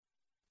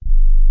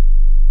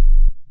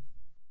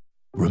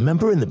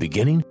Remember in the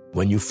beginning,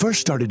 when you first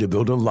started to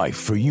build a life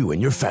for you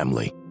and your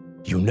family?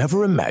 You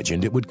never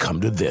imagined it would come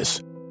to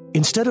this.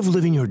 Instead of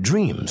living your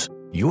dreams,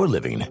 you're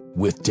living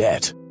with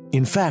debt.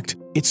 In fact,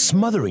 it's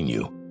smothering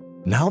you.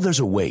 Now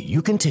there's a way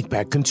you can take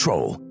back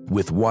control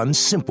with one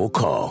simple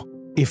call.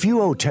 If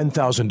you owe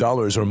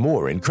 $10,000 or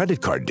more in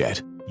credit card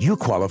debt, you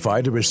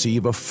qualify to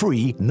receive a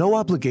free,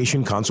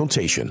 no-obligation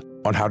consultation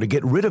on how to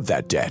get rid of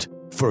that debt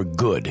for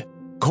good.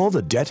 Call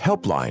the Debt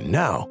Helpline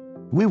now.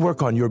 We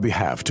work on your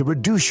behalf to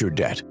reduce your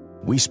debt.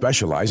 We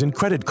specialize in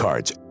credit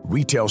cards,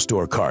 retail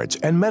store cards,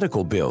 and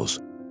medical bills.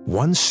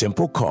 One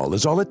simple call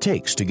is all it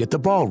takes to get the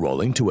ball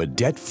rolling to a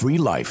debt-free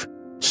life.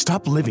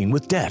 Stop living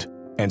with debt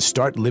and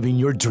start living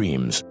your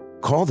dreams.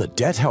 Call the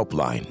Debt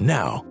Helpline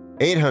now.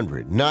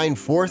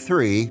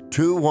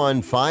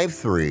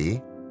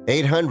 800-943-2153.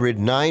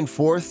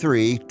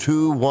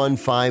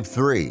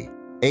 800-943-2153.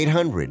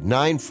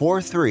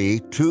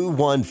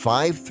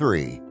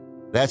 800-943-2153.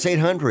 That's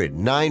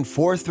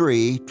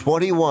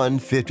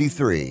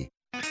 800-943-2153.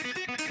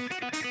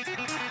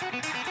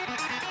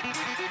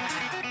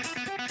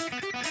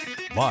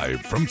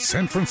 Live from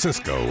San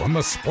Francisco on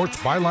the Sports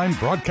Byline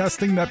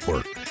Broadcasting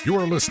Network, you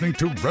are listening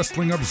to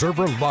Wrestling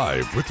Observer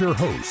Live with your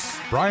hosts,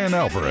 Bryan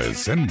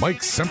Alvarez and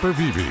Mike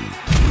Sempervive.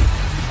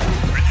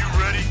 Are you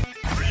ready?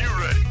 Are you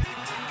ready?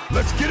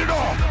 Let's get it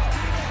on!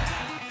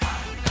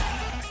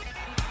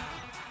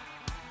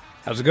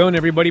 How's it going,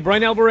 everybody?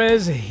 Bryan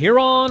Alvarez here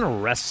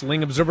on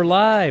Wrestling Observer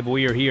Live.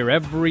 We are here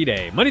every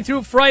day, Monday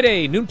through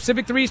Friday, noon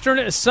Pacific, 3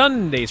 Eastern,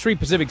 Sunday, 3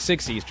 Pacific,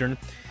 6 Eastern.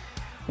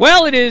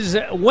 Well, it is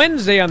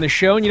Wednesday on the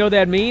show, and you know what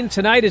that means.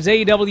 Tonight is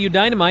AEW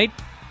Dynamite.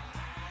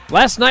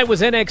 Last night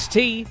was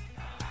NXT.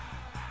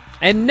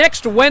 And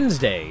next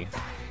Wednesday,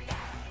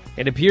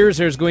 it appears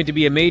there's going to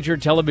be a major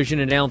television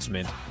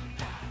announcement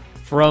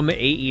from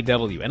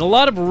AEW. And a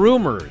lot of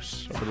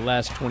rumors over the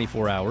last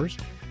 24 hours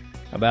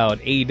about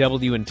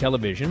AEW and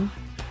television.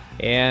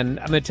 And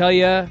I'm going to tell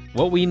you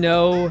what we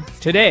know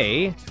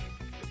today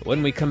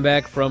when we come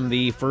back from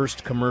the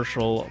first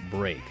commercial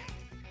break.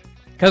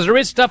 Because there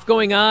is stuff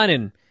going on,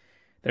 and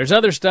there's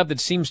other stuff that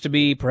seems to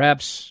be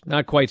perhaps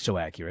not quite so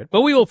accurate.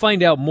 But we will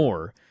find out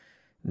more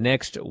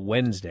next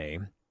Wednesday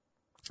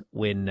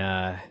when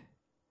at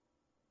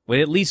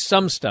least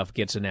some stuff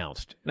gets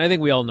announced. And I think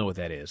we all know what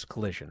that is,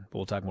 Collision. But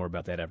we'll talk more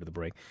about that after the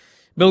break.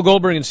 Bill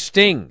Goldberg and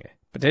Sting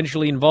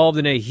potentially involved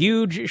in a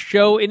huge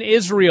show in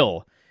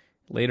Israel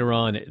later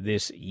on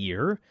this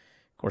year.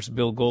 Of course,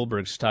 Bill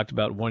Goldberg's talked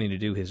about wanting to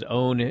do his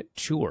own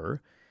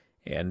tour.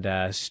 And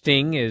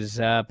Sting is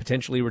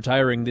potentially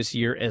retiring this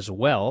year as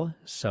well.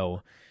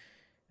 So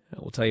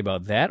we'll tell you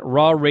about that.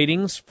 Raw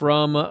ratings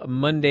from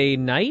Monday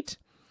night,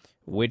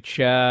 which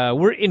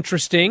were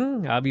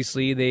interesting.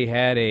 Obviously, they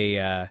had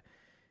a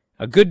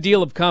good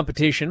deal of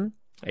competition,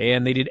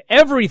 and they did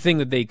everything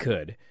that they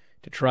could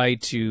to try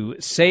to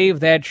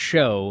save that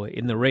show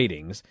in the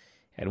ratings.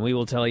 And we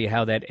will tell you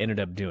how that ended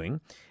up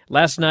doing.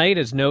 Last night,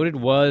 as noted,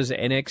 was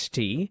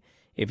NXT.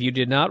 If you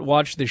did not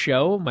watch the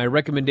show, my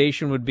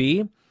recommendation would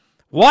be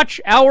watch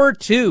Hour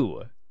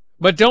 2,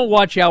 but don't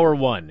watch Hour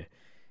 1.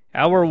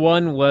 Hour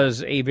 1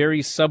 was a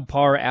very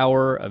subpar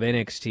hour of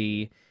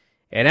NXT,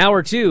 and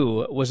Hour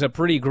 2 was a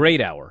pretty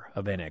great hour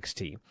of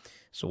NXT.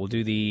 So we'll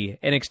do the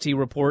NXT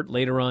report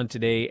later on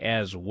today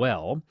as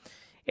well,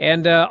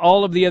 and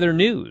all of the other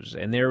news,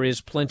 and there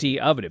is plenty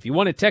of it. If you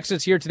want to text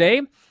us here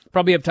today,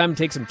 probably have time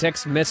to take some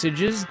text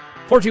messages.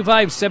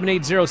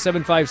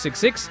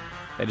 425-780-7566.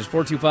 That is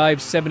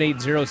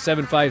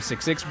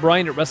 425-780-7566.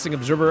 Bryan at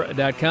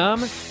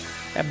WrestlingObserver.com.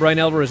 At Bryan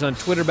Alvarez on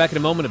Twitter. Back in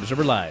a moment.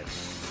 Observer Live.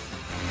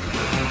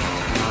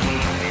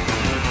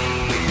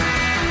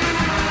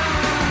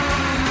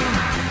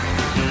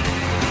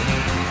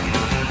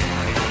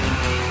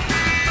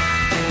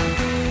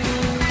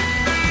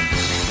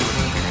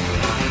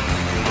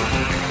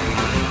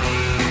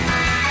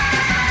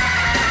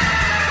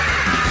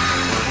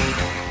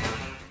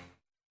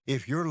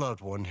 If your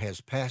loved one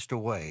has passed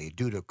away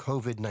due to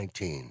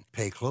COVID-19,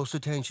 pay close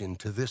attention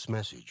to this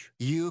message.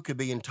 You could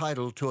be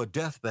entitled to a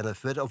death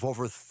benefit of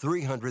over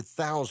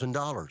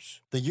 $300,000.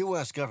 The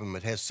U.S.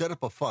 government has set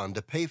up a fund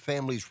to pay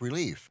families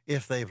relief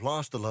if they've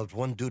lost a loved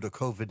one due to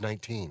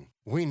COVID-19.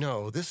 We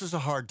know this is a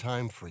hard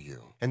time for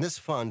you, and this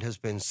fund has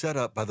been set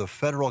up by the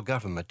federal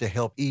government to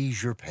help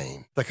ease your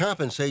pain. The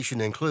compensation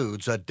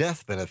includes a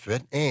death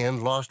benefit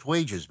and lost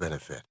wages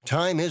benefit.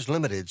 Time is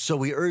limited, so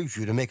we urge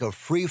you to make a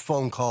free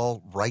phone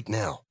call right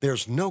now.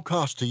 There's no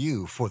cost to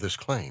you for this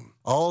claim.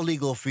 All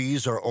legal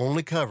fees are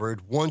only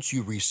covered once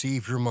you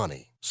receive your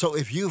money. So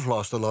if you've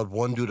lost a loved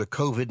one due to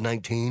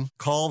COVID-19,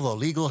 call the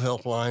legal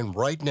helpline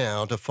right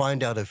now to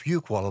find out if you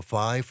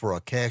qualify for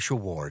a cash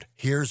award.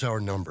 Here's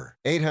our number: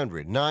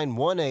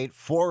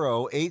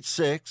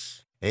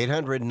 800-918-4086.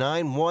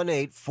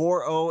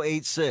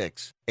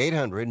 800-918-4086.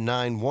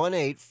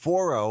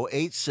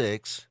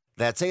 800-918-4086.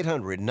 That's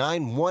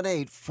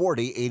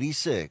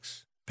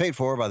 800-918-4086. Paid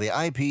for by the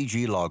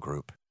IPG Law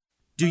Group.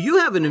 Do you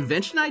have an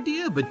invention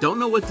idea but don't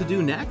know what to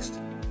do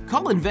next?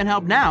 Call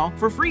InventHelp now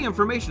for free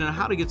information on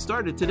how to get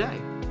started today.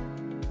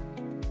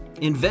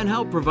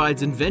 InventHelp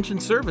provides invention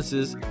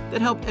services that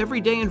help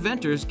everyday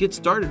inventors get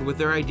started with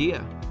their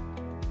idea.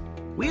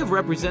 We have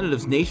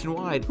representatives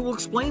nationwide who will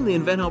explain the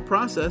InventHelp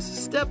process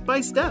step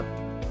by step.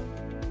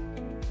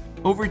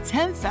 Over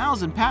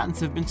 10,000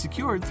 patents have been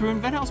secured through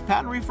InventHelp's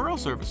patent referral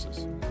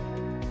services.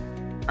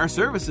 Our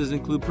services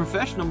include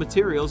professional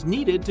materials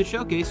needed to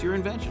showcase your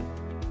invention,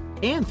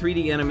 and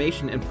 3D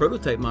animation and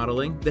prototype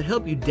modeling that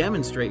help you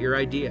demonstrate your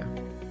idea.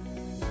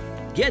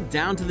 Get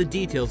down to the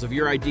details of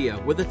your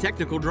idea with a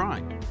technical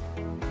drawing.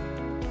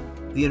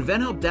 The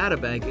InventHelp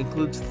Databank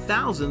includes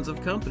thousands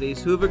of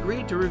companies who have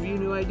agreed to review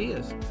new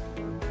ideas.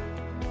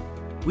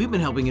 We've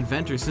been helping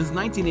inventors since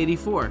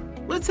 1984.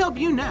 Let's help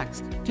you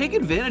next. Take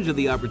advantage of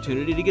the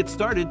opportunity to get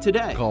started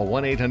today. Call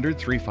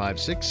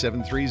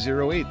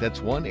 1-800-356-7308. That's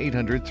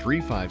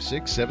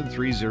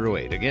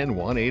 1-800-356-7308. Again,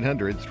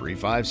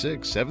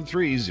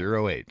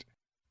 1-800-356-7308.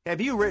 Have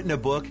you written a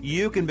book?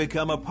 You can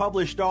become a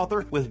published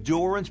author with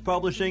Dorrance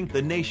Publishing, the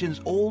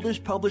nation's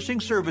oldest publishing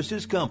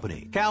services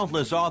company.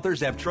 Countless authors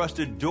have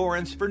trusted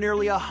Dorrance for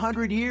nearly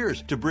 100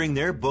 years to bring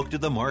their book to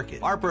the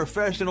market. Our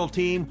professional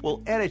team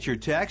will edit your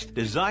text,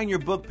 design your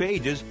book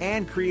pages,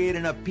 and create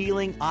an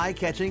appealing,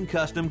 eye-catching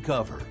custom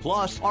cover.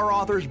 Plus, our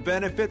authors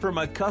benefit from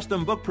a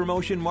custom book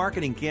promotion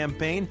marketing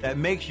campaign that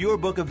makes your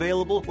book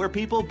available where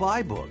people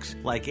buy books,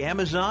 like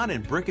Amazon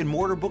and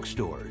brick-and-mortar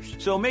bookstores.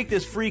 So make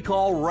this free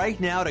call right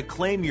now to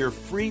claim your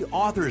free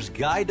author's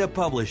guide to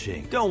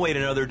publishing. Don't wait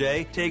another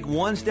day. Take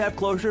one step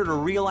closer to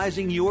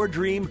realizing your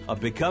dream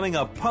of becoming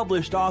a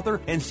published author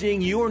and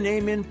seeing your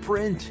name in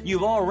print.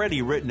 You've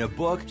already written a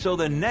book, so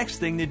the next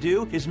thing to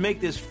do is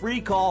make this free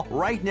call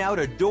right now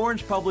to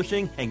Dorrance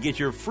Publishing and get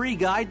your free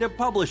guide to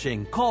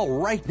publishing. Call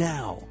right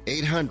now.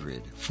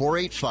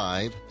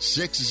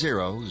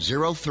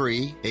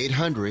 800-485-6003.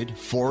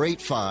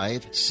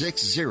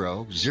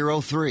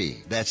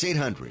 800-485-6003. That's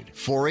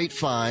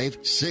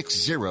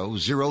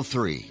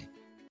 800-485-6003.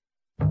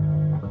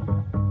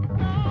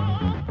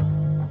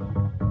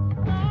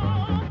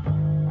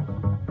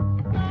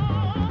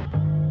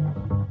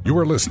 You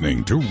are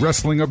listening to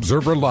Wrestling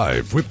Observer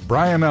Live with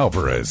Bryan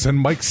Alvarez and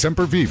Mike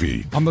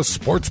Sempervive on the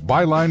Sports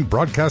Byline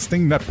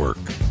Broadcasting Network.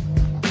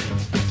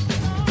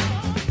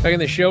 Back in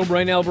the show,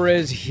 Bryan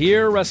Alvarez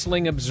here,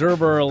 Wrestling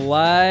Observer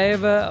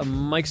Live.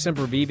 Mike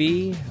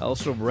Sempervive,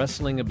 also of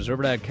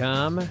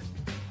WrestlingObserver.com.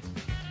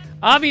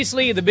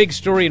 Obviously, the big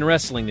story in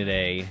wrestling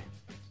today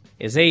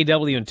is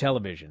AEW and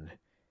television.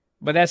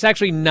 But that's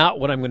actually not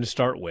what I'm going to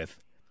start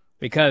with,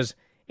 because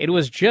it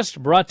was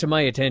just brought to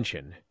my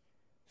attention.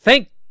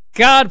 Thank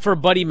God for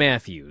Buddy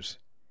Matthews.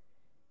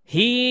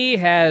 He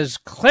has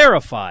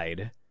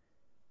clarified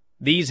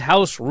these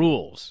house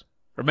rules.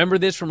 Remember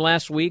this from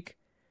last week,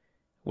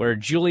 where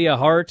Julia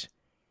Hart,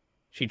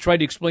 she tried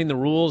to explain the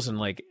rules, and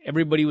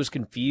everybody was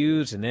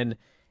confused, and then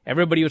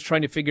everybody was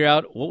trying to figure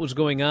out what was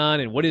going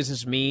on and what does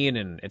this mean,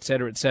 and et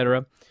cetera, et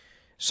cetera.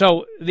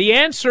 So the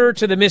answer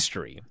to the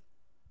mystery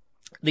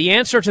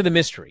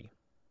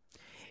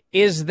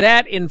is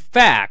that, in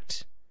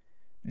fact,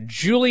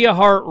 Julia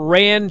Hart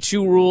ran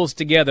two rules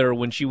together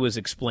when she was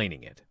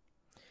explaining it.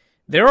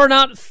 There are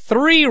not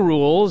 3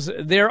 rules,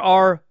 there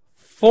are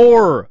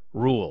 4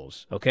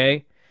 rules,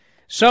 okay?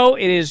 So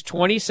it is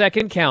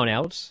 20-second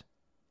countouts.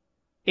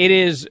 It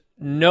is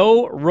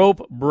no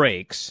rope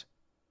breaks.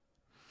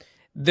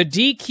 The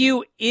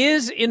DQ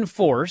is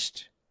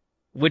enforced,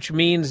 which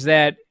means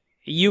that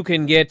you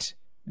can get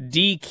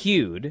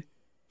DQ'd.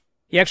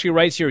 He actually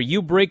writes here,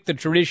 you break the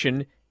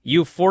tradition,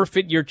 you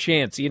forfeit your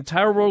chance. The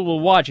entire world will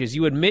watch as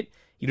you admit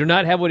you do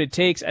not have what it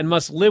takes and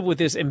must live with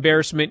this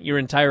embarrassment your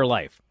entire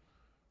life.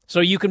 So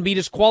you can be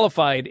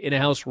disqualified in a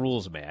house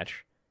rules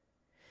match.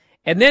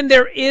 And then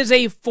there is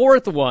a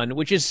 4th one,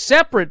 which is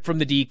separate from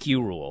the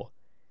DQ rule,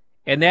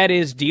 and that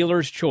is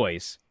dealer's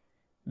choice.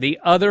 The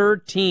other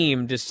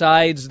team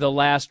decides the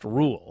last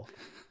rule,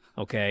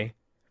 okay?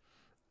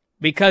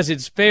 Because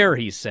it's fair,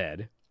 he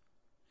said.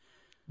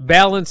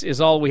 Balance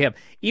is all we have.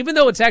 Even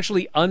though it's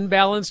actually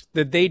unbalanced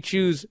that they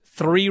choose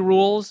 3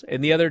 rules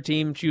and the other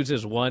team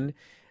chooses 1,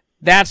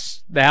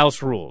 that's the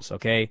house rules,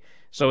 okay?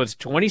 So it's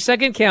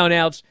 20-second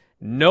countouts,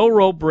 no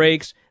rope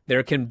breaks,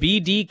 there can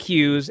be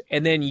DQs,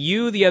 and then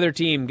you, the other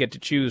team, get to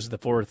choose the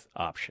 4th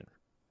option.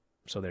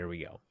 So there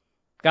we go.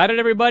 Got it,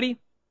 everybody?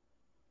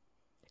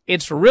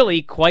 It's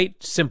really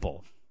quite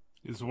simple.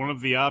 Is one of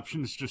the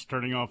options just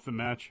turning off the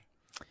match?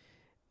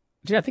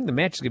 Dude, I think the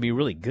match is going to be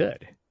really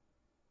good.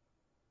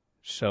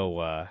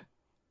 So,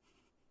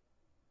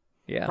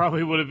 yeah.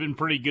 Probably would have been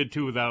pretty good,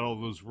 too, without all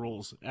those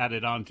rules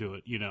added onto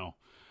it,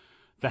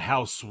 the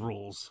house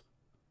rules.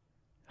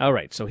 All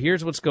right, so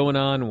here's what's going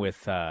on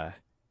with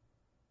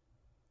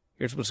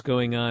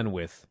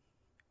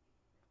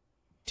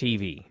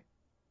TV.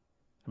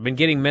 I've been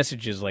getting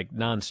messages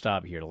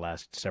nonstop here the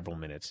last several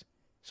minutes,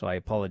 so I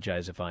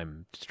apologize if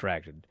I'm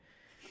distracted.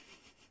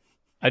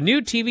 A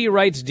new TV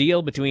rights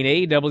deal between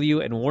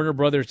AEW and Warner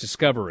Brothers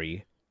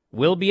Discovery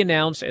will be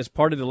announced as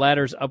part of the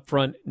latter's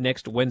upfront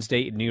next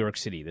Wednesday in New York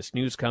City. This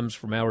news comes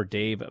from our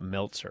Dave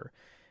Meltzer.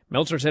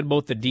 Meltzer said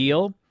both the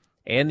deal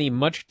and the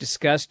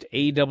much-discussed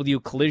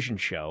AEW Collision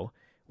show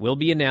will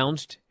be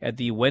announced at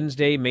the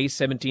Wednesday, May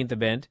 17th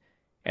event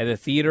at the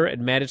theater at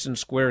Madison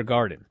Square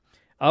Garden.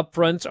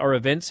 Upfronts are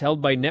events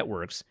held by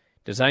networks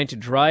designed to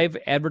drive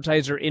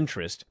advertiser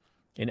interest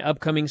in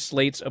upcoming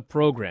slates of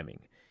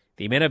programming.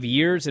 The amount of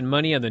years and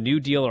money on the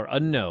new deal are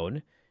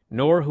unknown,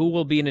 nor who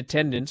will be in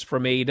attendance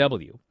from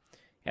AEW.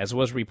 As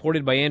was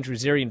reported by Andrew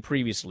Zarian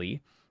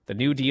previously, the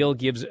new deal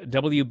gives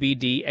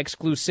WBD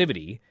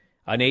exclusivity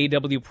on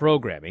AEW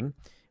programming,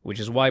 which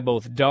is why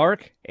both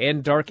Dark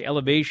and Dark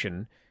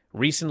Elevation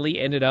recently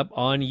ended up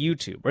on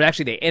YouTube. Or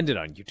actually, they ended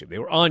on YouTube. They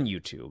were on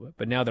YouTube,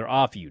 but now they're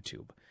off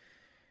YouTube.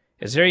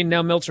 As Zarian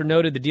Now Meltzer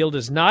noted, the deal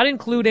does not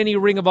include any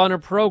Ring of Honor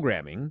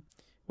programming,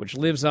 which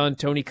lives on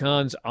Tony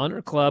Khan's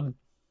Honor Club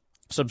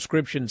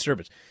subscription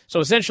service. So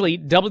essentially,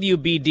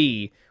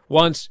 WBD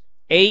wants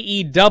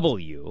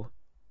AEW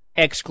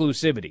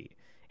exclusivity.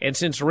 And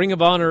since Ring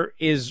of Honor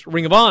is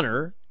Ring of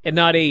Honor and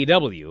not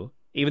AEW,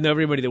 even though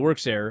everybody that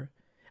works there,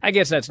 I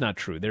guess that's not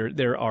true.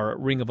 There are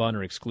Ring of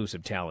Honor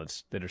exclusive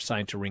talents that are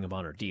signed to Ring of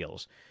Honor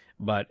deals,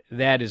 but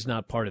that is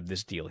not part of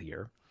this deal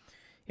here.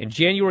 In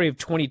January of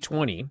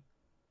 2020,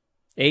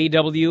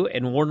 AEW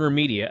and Warner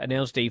Media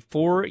announced a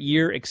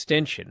 4-year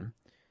extension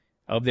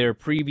of their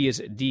previous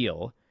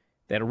deal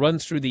that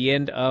runs through the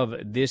end of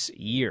this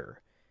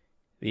year.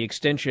 The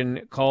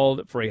extension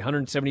called for a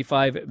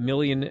 $175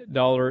 million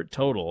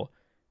total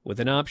with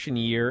an option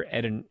year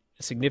at a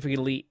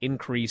significantly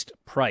increased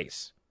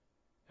price,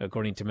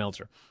 according to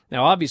Meltzer.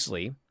 Now,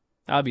 obviously,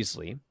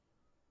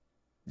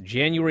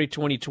 January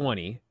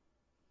 2020,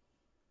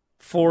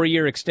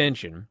 4-year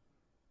extension,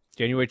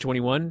 January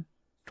 21,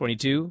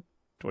 22,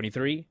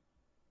 23,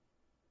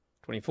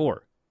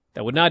 24.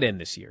 That would not end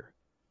this year.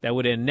 That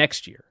would end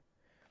next year.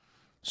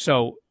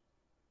 So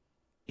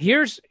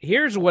here's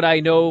what I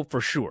know for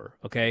sure,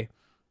 okay?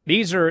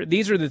 These are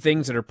the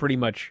things that are pretty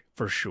much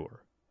for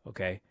sure,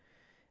 okay?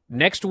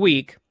 Next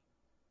week,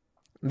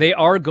 they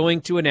are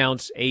going to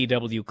announce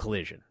AEW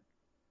Collision.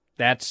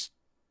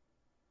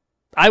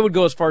 I would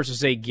go as far as to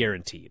say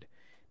guaranteed.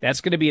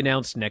 That's going to be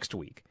announced next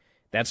week.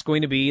 That's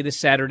going to be the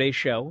Saturday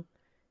show.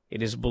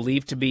 It is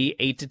believed to be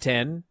 8 to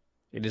 10.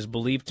 It is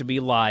believed to be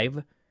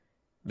live.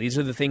 These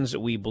are the things that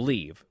we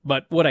believe.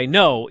 But what I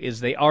know is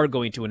they are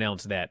going to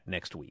announce that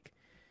next week.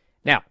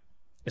 Now,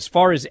 as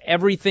far as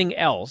everything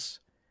else,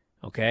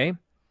 okay,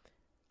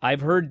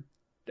 I've heard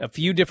a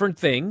few different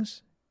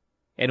things,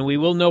 and we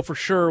will know for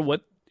sure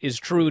what is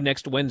true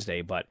next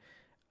Wednesday, but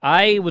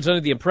I was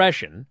under the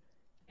impression,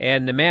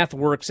 and the math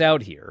works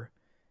out here,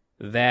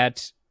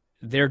 that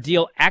their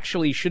deal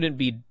actually shouldn't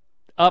be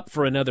up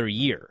for another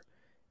year.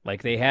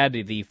 Like they had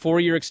the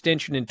 4-year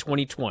extension in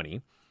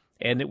 2020,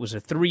 and it was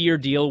a 3-year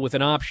deal with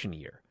an option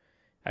year.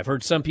 I've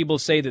heard some people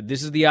say that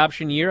this is the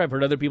option year. I've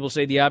heard other people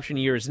say the option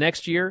year is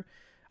next year.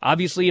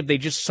 Obviously, if they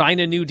just sign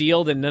a new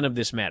deal, then none of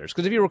this matters.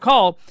 Because if you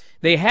recall,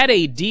 they had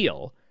a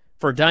deal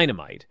for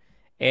Dynamite,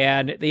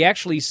 and they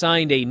actually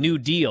signed a new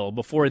deal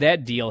before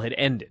that deal had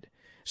ended.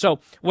 So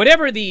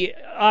whatever the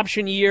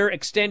option year,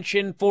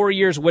 extension, 4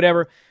 years,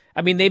 whatever,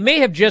 I mean, they may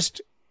have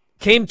just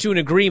came to an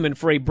agreement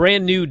for a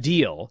brand new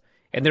deal,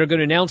 and they're going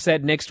to announce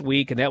that next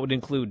week, and that would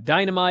include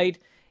Dynamite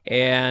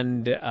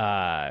and,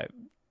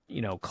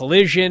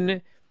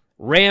 Collision,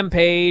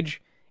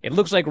 Rampage. It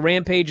looks like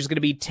Rampage is going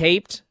to be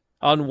taped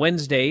on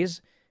Wednesdays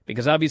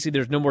because obviously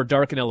there's no more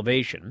Dark and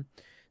Elevation.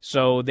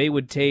 So they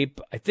would tape,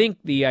 I think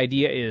the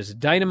idea is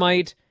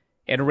Dynamite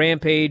and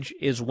Rampage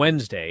is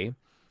Wednesday,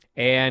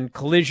 and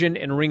Collision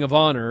and Ring of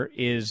Honor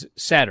is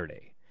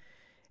Saturday.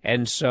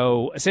 And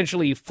so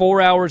essentially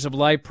 4 hours of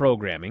live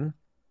programming.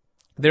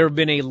 There have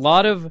been a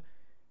lot of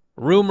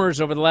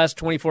rumors over the last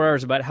 24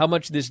 hours about how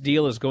much this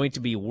deal is going to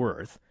be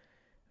worth.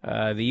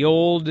 The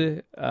old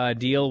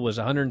deal was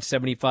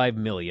 $175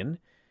 million.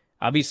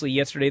 Obviously,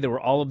 yesterday there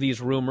were all of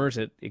these rumors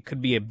that it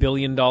could be $1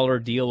 billion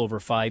deal over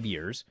 5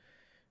 years,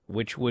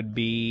 which would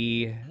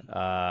be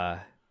a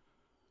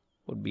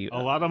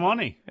lot of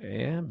money.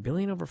 Yeah, $1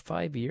 billion over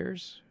 5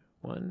 years.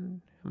 How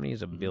many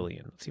is $1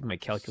 billion? Let's see if my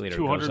calculator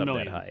goes up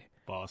million, that high.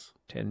 Boss.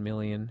 10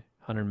 million,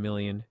 100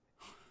 million,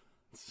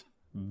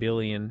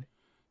 billion.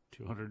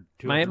 200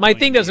 my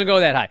thing doesn't go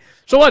that high.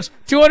 So what's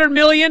 200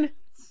 million?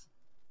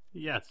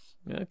 Yes.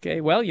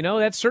 Okay, well,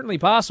 that's certainly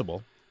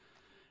possible.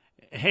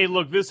 Hey,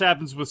 look, this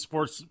happens with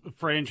sports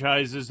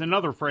franchises and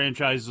other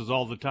franchises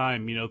all the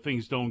time.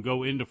 Things don't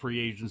go into free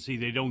agency.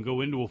 They don't go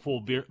into a full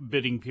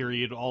bidding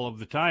period all of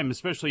the time,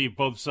 especially if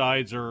both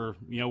sides are,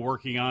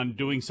 working on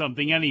doing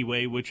something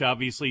anyway, which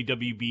obviously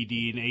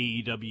WBD and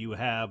AEW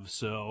have.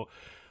 So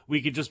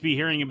we could just be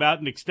hearing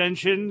about an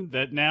extension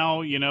that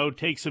now,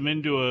 takes them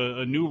into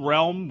a new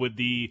realm with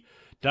the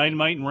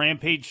Dynamite and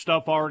Rampage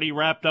stuff already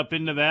wrapped up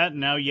into that.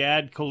 And now you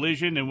add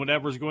Collision and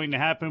whatever's going to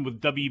happen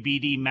with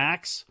WBD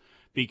Max,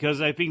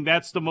 because I think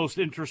that's the most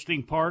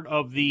interesting part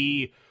of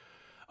the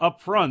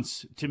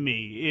upfronts to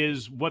me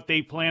is what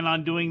they plan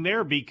on doing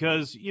there,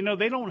 because,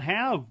 they don't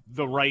have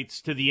the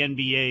rights to the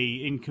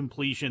NBA in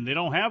completion. They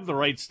don't have the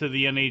rights to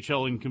the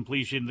NHL in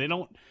completion. They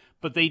don't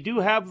but they do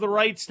have the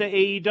rights to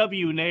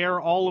AEW and air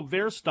all of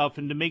their stuff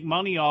and to make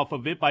money off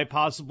of it by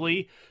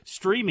possibly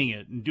streaming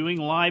it and doing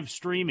live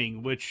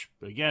streaming, which,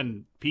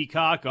 again,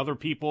 Peacock, other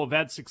people have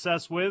had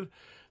success with.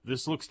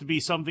 This looks to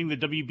be something that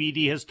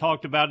WBD has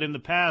talked about in the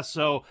past,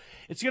 so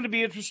it's going to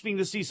be interesting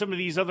to see some of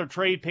these other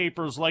trade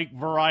papers like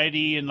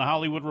Variety and The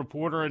Hollywood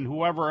Reporter and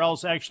whoever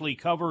else actually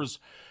covers,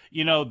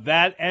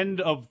 that end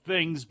of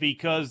things,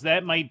 because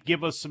that might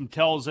give us some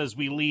tells as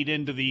we lead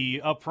into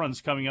the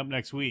upfronts coming up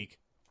next week.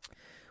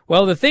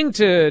 Well, the thing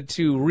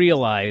to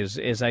realize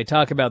as I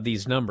talk about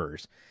these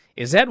numbers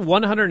is that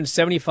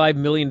 $175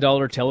 million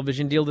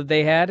television deal that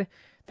they had,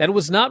 that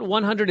was not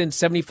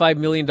 $175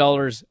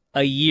 million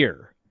a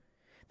year.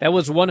 That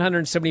was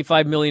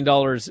 $175 million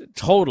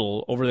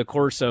total over the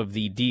course of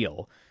the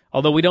deal.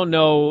 Although we don't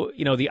know,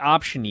 the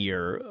option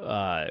year.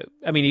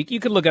 You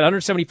could look at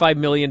 $175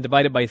 million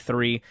divided by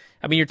 3.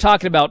 You're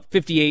talking about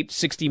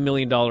 $58-60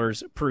 million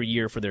per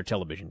year for their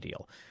television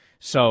deal.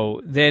 So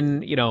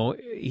then,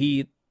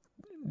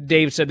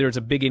 Dave said there was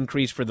a big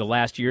increase for the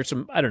last year.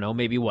 Some, I don't know,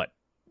 maybe what,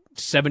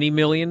 70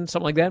 million,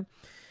 something like that.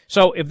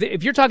 So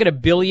if you're talking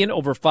 $1 billion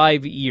over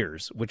 5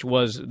 years, which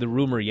was the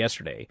rumor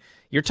yesterday,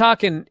 you're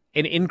talking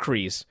an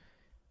increase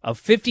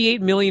of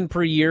 $58 million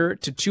per year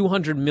to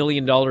 $200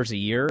 million a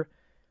year.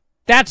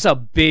 That's a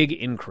big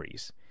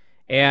increase.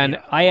 And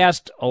I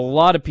asked a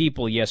lot of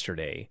people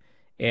yesterday,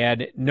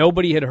 and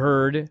nobody had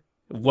heard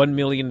 $1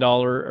 million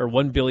or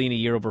 $1 billion a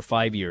year over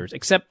 5 years,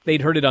 except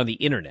they'd heard it on the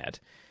internet.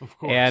 Of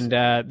course. And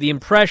the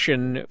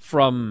impression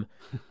from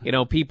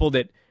people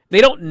that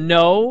they don't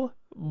know,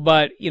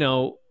 but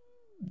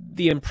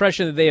the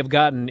impression that they have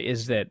gotten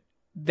is that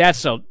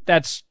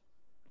that's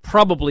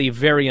probably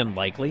very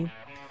unlikely.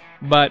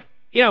 But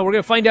we're going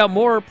to find out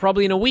more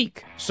probably in a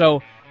week.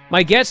 So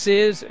my guess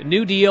is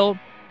new deal,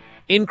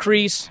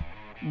 increase,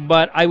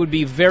 but I would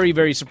be very,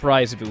 very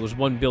surprised if it was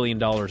 $1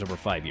 billion over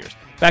 5 years.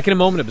 Back in a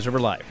moment, Observer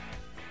Live.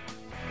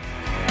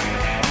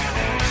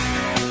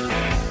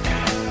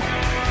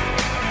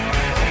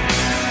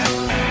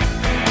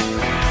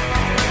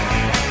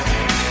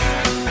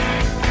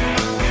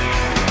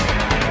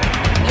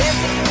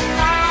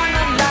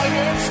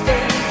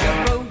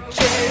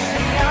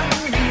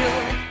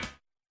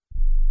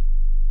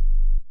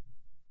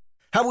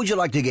 How would you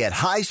like to get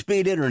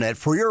high-speed internet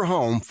for your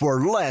home for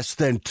less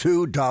than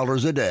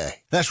 $2 a day?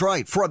 That's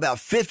right. For about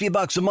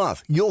 $50 a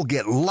month, you'll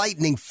get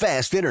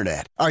lightning-fast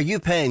internet. Are you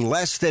paying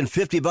less than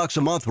 $50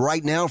 a month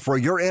right now for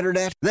your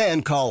internet?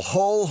 Then call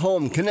Whole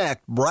Home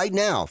Connect right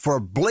now for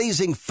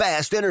blazing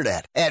fast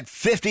internet at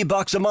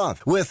 $50 a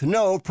month with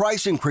no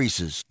price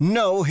increases,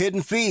 no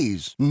hidden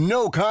fees,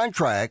 no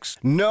contracts,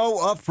 no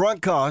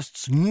upfront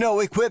costs, no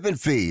equipment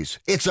fees.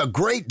 It's a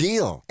great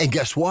deal. And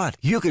guess what?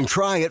 You can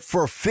try it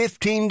for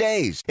 15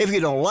 days. If you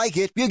don't like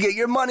it, you get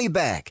your money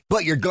back.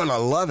 But you're going to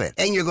love it,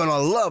 and you're going to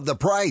love the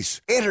price.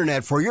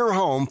 Internet for your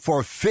home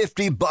for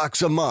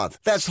 $50 a month.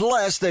 That's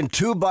less than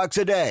 $2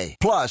 a day.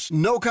 Plus,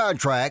 no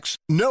contracts,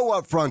 no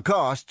upfront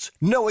costs,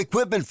 no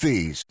equipment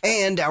fees,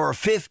 and our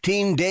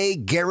 15-day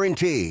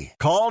guarantee.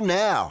 Call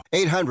now.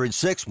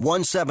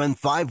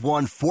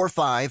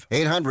 800-617-5145.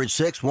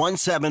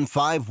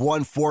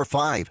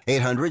 800-617-5145.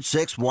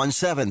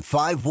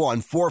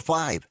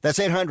 800-617-5145. That's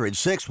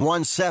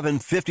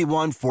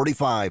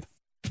 800-617-5145.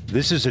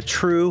 This is a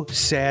true,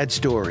 sad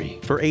story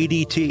for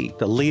ADT,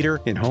 the leader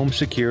in home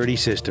security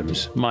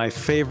systems. My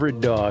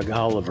favorite dog,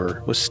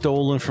 Oliver, was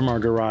stolen from our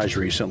garage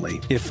recently.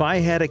 If I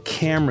had a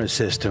camera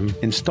system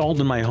installed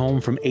in my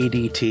home from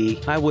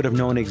ADT, I would have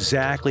known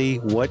exactly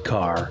what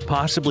car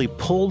possibly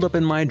pulled up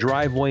in my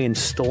driveway and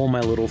stole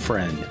my little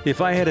friend. If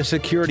I had a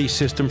security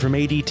system from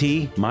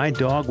ADT, my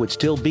dog would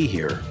still be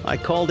here. I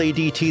called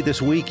ADT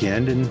this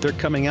weekend, and they're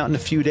coming out in a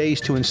few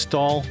days to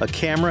install a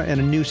camera and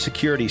a new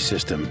security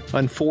system.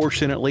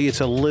 Unfortunately,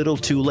 it's a little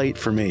too late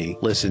for me.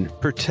 Listen,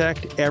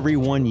 protect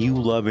everyone you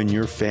love in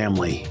your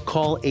family.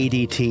 Call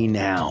ADT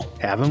now.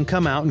 Have them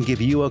come out and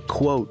give you a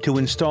quote to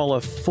install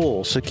a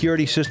full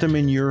security system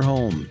in your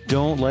home.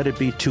 Don't let it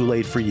be too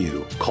late for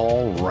you.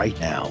 Call right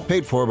now.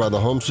 Paid for by the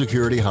Home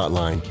Security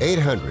Hotline.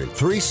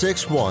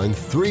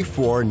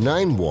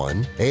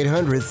 800-361-3491.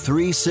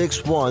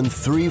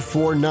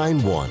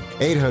 800-361-3491.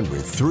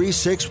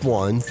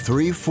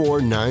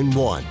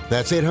 800-361-3491.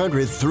 That's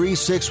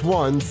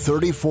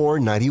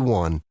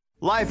 800-361-3491.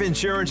 Life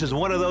insurance is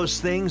one of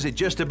those things that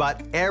just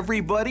about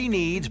everybody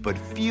needs, but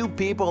few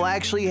people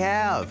actually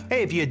have.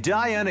 Hey, if you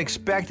die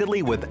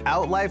unexpectedly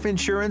without life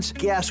insurance,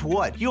 guess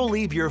what? You'll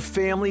leave your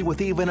family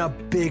with even a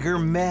bigger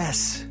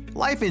mess.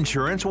 Life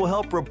insurance will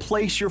help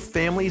replace your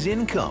family's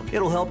income.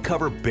 It'll help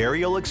cover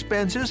burial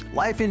expenses.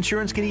 Life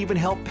insurance can even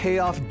help pay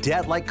off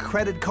debt like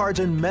credit cards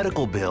and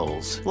medical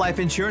bills. Life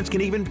insurance can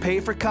even pay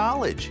for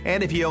college.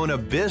 And if you own a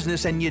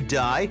business and you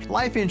die,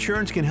 life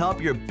insurance can help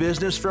your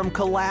business from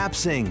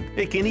collapsing.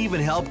 It can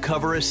even help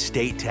cover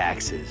estate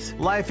taxes.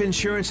 Life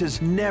insurance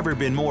has never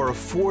been more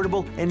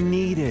affordable and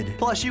needed.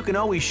 Plus, you can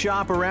always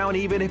shop around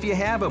even if you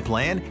have a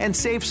plan and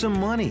save some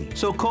money.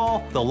 So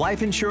call the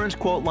Life Insurance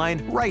Quote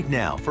Line right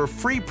now for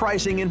free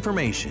pricing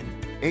information.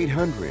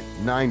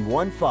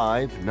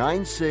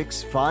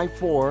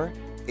 800-915-9654.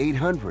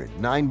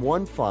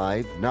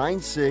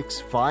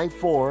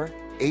 800-915-9654.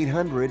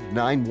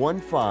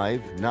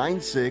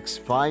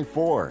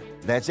 800-915-9654.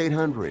 That's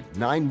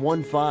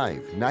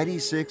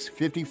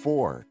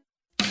 800-915-9654.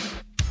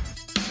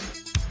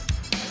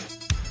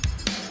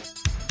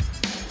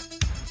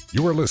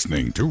 You are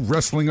listening to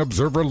Wrestling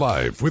Observer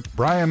Live with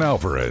Bryan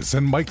Alvarez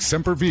and Mike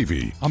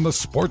Sempervive on the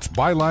Sports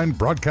Byline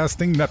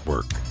Broadcasting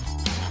Network.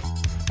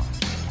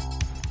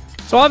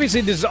 So obviously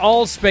this is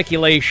all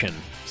speculation.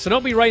 So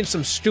don't be writing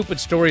some stupid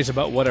stories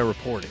about what I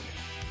reported.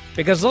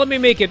 Because let me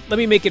make it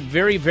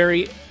very,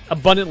 very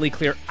abundantly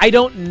clear. I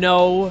don't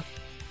know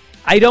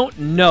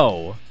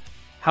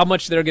how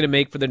much they're going to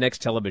make for their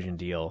next television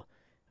deal.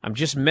 I'm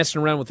just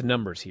messing around with the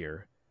numbers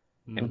here.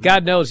 And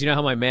God knows,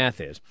 how my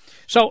math is.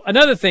 So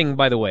another thing,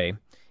 by the way,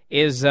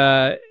 is,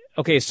 so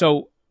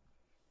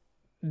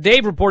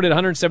they've reported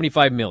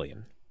 $175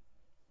 million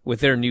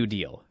with their new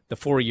deal, the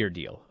 4-year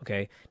deal,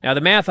 okay? Now,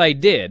 the math I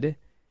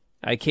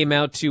came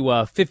out to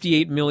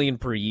 $58 million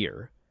per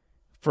year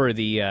for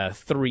the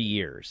 3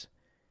 years.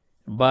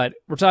 But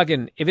we're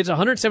talking, if it's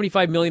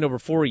 $175 million over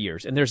 4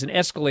 years, and there's an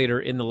escalator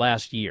in the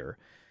last year,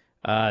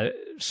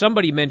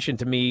 somebody mentioned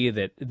to me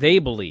that they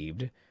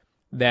believed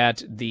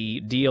that the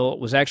deal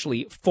was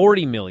actually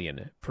 $40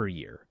 million per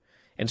year.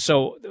 And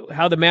so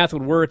how the math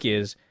would work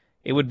is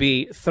it would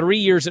be 3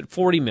 years at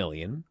 $40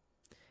 million,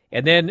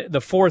 and then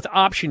the fourth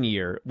option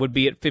year would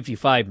be at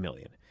 $55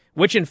 million,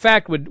 which in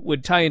fact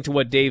would tie into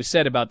what Dave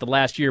said about the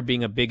last year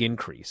being a big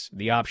increase,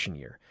 the option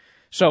year.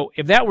 So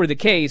if that were the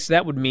case,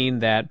 that would mean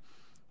that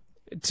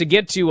to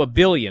get to $1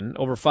 billion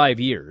over 5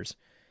 years,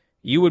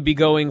 you would be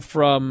going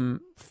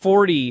from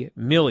 $40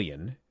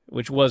 million,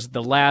 which was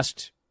the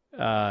last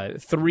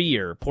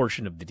 3-year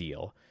portion of the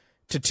deal,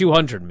 to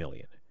 $200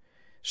 million.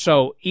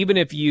 So even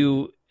if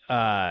you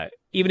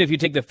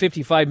take the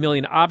 $55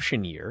 million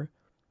option year,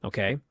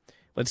 okay,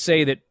 let's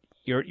say that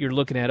you're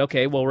looking at,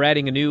 okay, well, we're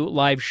adding a new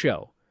live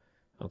show.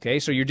 Okay,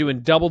 so you're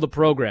doing double the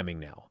programming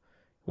now.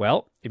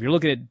 Well, if you're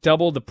looking at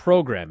double the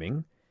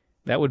programming,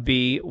 that would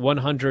be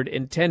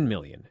 $110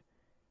 million,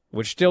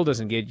 which still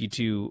doesn't get you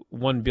to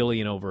 $1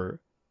 billion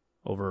over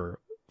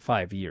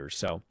 5 years.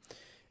 So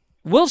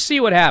we'll see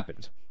what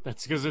happens.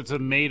 That's because it's a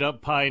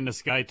made-up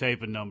pie-in-the-sky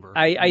type of number.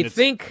 I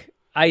think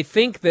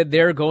that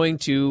they're going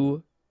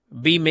to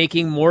be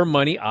making more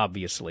money,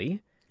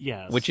 obviously.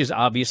 Yes. Which is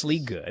obviously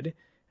good.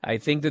 I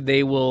think that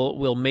they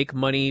will make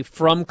money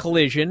from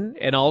Collision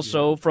and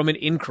also from an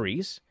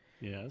increase.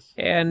 Yes.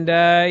 And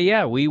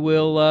we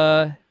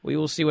will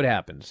see what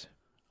happens.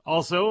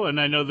 Also, and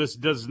I know this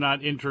does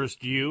not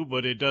interest you,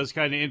 but it does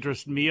kind of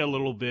interest me a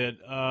little bit.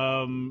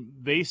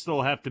 They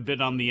still have to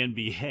bid on the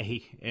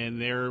NBA, and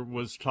there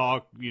was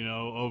talk,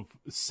 of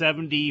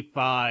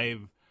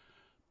 $75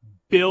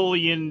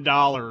 billion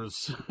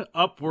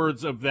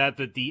upwards of that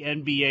the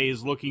NBA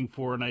is looking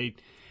for. And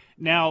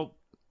now,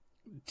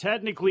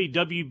 technically,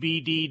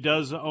 WBD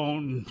does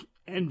own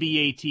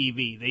NBA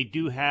TV. They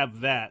do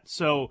have that.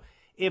 So,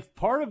 if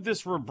part of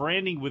this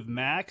rebranding with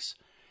Max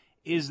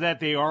is that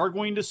they are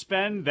going to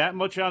spend that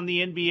much on the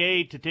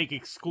NBA to take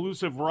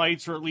exclusive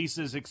rights, or at least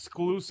as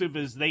exclusive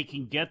as they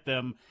can get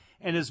them,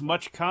 and as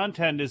much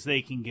content as they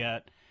can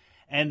get,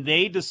 and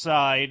they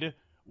decide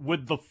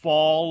with the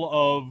fall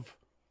of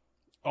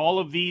all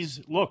of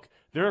these, look,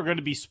 there are going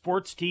to be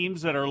sports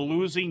teams that are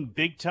losing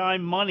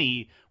big-time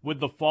money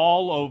with the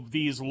fall of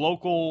these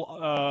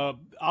local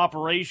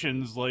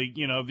operations, like,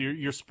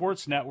 your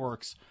sports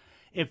networks.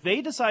 If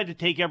they decide to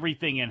take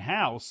everything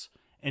in-house,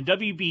 and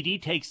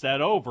WBD takes that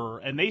over,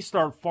 and they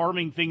start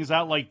farming things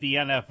out like the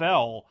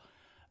NFL,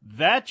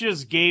 that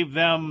just gave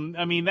them,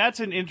 that's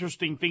an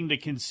interesting thing to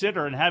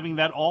consider, and having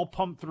that all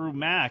pumped through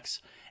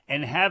Max,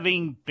 and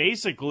having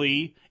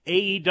basically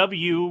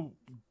AEW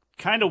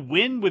kind of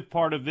win with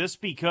part of this,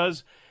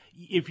 because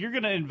if you're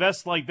going to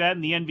invest like that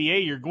in the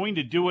NBA, you're going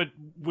to do it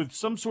with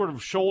some sort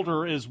of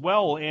shoulder as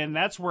well, and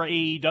that's where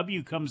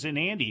AEW comes in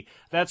handy.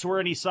 That's where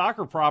any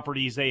soccer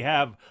properties they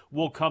have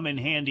will come in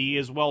handy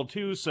as well,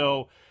 too,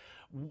 so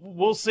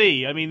we'll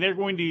see. They're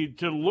going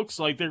to looks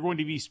like they're going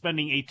to be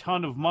spending a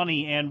ton of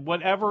money, and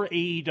whatever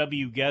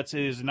AEW gets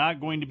is not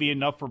going to be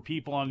enough for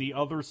people on the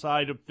other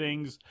side of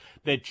things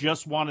that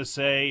just want to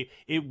say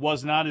it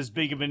was not as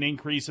big of an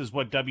increase as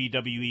what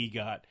WWE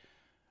got.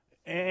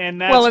 And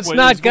that's it's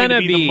not going to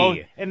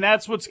be. And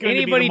that's what's going to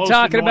be anybody the most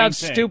talking annoying about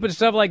thing. Stupid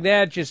stuff like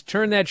that. Just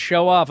turn that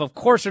show off. Of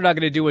course, they're not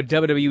going to do what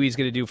WWE is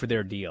going to do for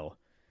their deal.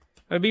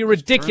 It'd be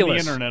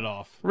ridiculous. Turn the internet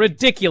off.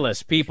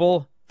 Ridiculous,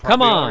 people. Probably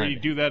Come on. already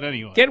do that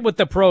anyway. Get with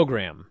the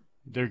program.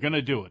 They're going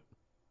to do it.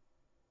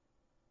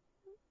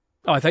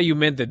 Oh, I thought you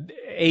meant that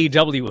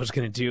AEW was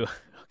going to do.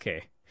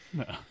 Okay.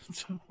 No.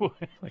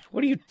 Like,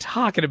 what are you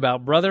talking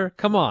about, brother?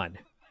 Come on.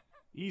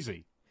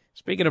 Easy.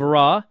 Speaking of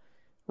Raw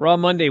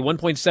Monday,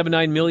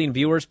 1.79 million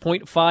viewers,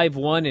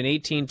 0.51 and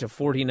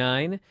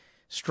 18-49.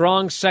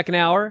 Strong second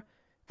hour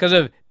because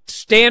of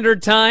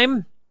standard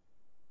time,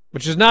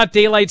 which is not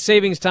daylight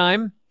savings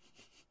time.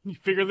 You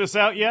figure this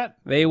out yet?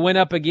 They went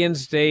up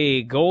against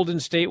a Golden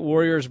State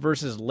Warriors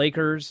versus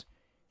Lakers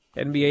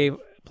NBA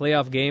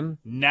playoff game.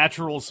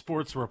 Natural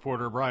sports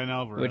reporter Bryan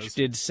Alvarez. Which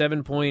did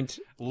 7.52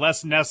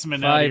 Les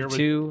Nessman out here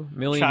with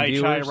million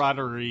viewers. Chai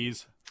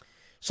Rodriguez.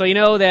 So you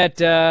know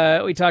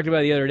that we talked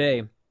about the other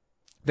day.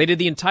 They did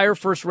the entire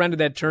first round of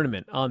that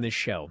tournament on this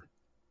show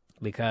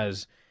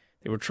because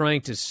they were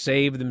trying to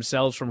save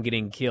themselves from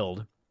getting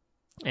killed.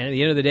 And at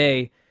the end of the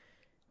day,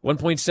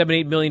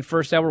 1.78 million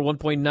first hour,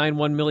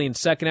 1.91 million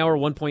second hour,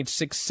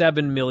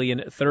 1.67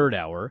 million third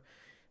hour.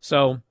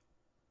 So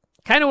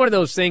kind of one of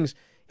those things.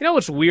 You know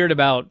what's weird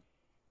about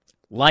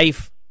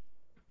life?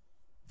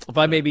 If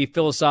I may be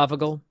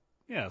philosophical?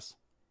 Yes.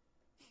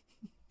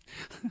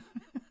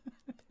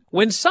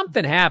 When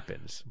something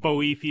happens,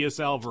 Boethius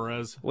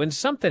Alvarez. When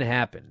something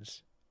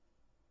happens,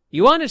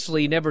 you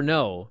honestly never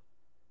know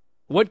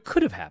what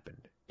could have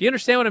happened. Do you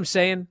understand what I'm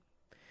saying?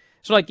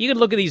 So, like, you can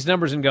look at these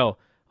numbers and go,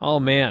 oh,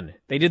 man,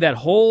 they did that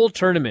whole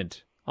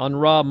tournament on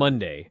Raw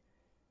Monday.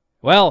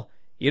 Well,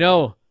 you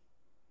know,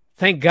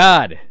 thank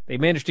God they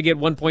managed to get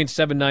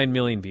 1.79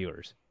 million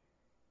viewers.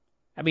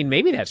 I mean,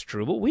 maybe that's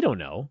true, but we don't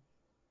know.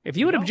 If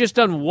you would have just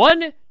done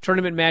one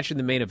tournament match in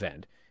the main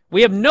event,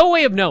 we have no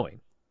way of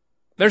knowing.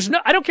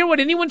 I don't care what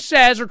anyone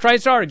says or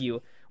tries to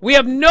argue. We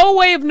have no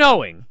way of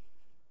knowing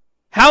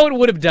how it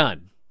would have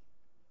done.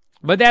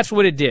 But that's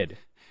what it did.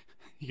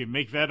 You can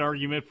make that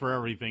argument for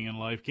everything in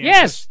life, can't you?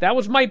 Yes, that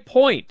was my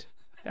point.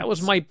 That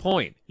was my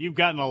point. You've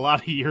gotten a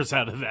lot of years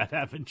out of that,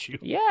 haven't you?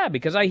 Yeah,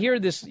 because I hear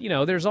this, you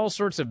know, there's all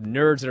sorts of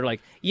nerds that are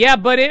like, yeah,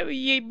 but if,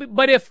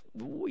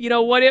 you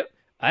know, what if?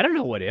 I don't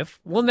know what if.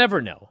 We'll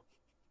never know.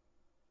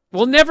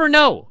 We'll never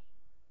know.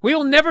 We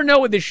will never know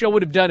what this show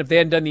would have done if they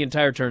hadn't done the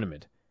entire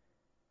tournament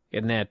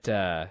in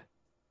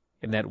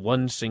that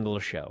one single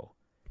show.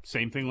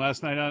 Same thing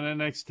last night on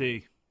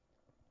NXT.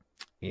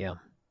 Yeah.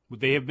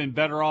 Would they have been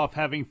better off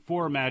having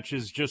 4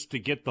 matches just to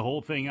get the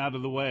whole thing out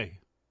of the way?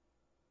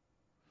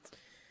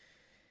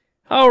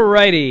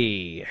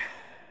 Alrighty.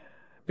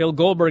 Bill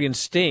Goldberg and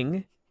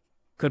Sting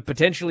could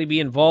potentially be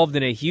involved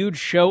in a huge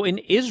show in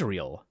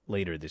Israel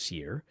later this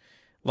year.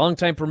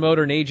 Longtime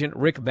promoter and agent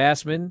Rick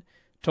Bassman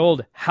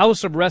told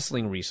House of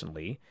Wrestling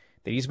recently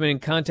that he's been in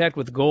contact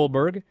with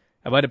Goldberg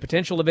about a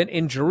potential event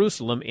in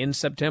Jerusalem in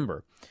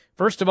September.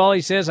 First of all,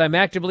 he says, I'm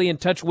actively in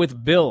touch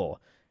with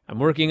Bill. I'm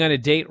working on a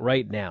date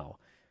right now.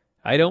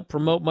 I don't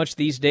promote much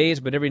these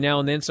days, but every now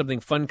and then something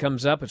fun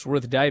comes up it's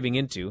worth diving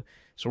into.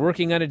 So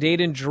working on a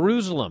date in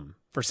Jerusalem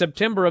for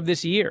September of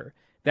this year.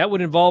 That would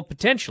involve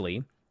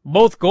potentially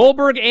both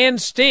Goldberg and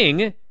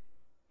Sting.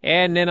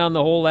 And then on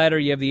the whole ladder,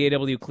 you have the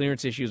AW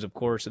clearance issues, of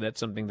course, so that's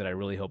something that I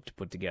really hope to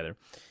put together.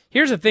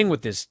 Here's the thing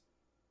with this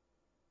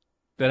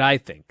that I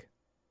think.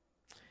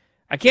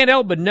 I can't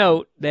help but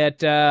note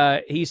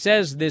that he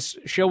says this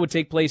show would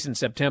take place in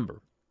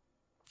September.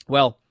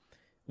 Well,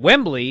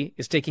 Wembley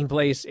is taking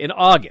place in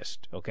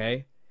August,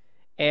 okay?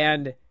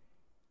 And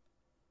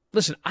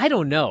listen, I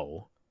don't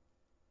know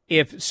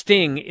if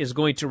Sting is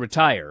going to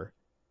retire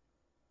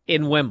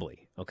in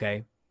Wembley,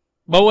 okay?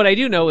 But what I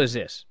do know is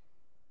this.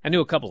 I knew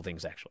a couple of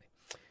things, actually.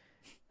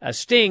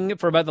 Sting,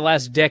 for about the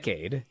last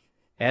decade,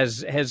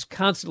 has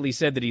constantly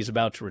said that he's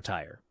about to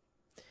retire.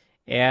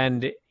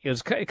 And it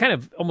was kind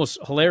of almost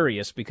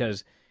hilarious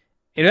because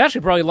it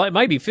actually probably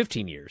might be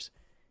 15 years.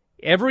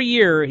 Every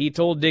year he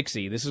told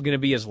Dixie this is going to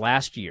be his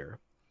last year.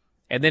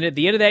 And then at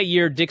the end of that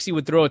year, Dixie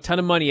would throw a ton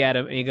of money at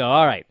him and he'd go,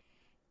 all right,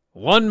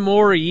 one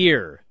more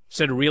year,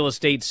 said Real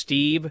Estate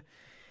Steve.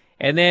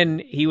 And then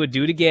he would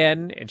do it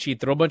again and she'd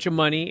throw a bunch of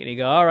money and he'd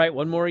go, all right,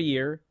 one more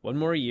year, one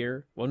more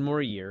year, one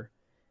more year.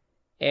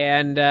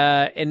 And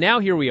now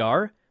here we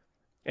are.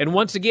 And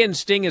once again,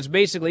 Sting is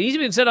basically, he's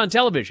even said on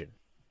television,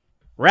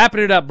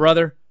 wrapping it up,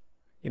 brother.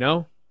 You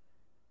know?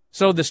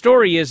 So the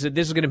story is that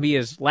this is going to be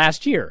his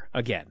last year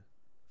again.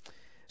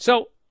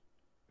 So,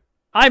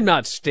 I'm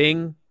not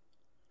Sting.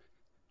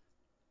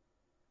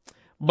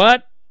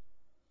 But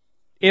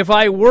if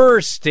I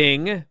were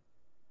Sting,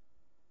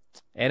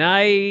 and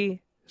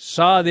I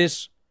saw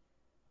this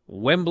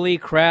Wembley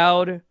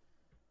crowd,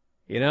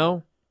 you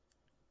know,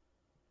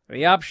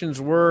 the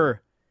options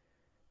were,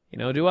 you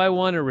know, do I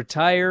want to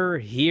retire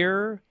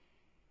here,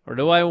 or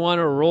do I want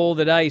to roll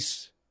the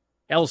dice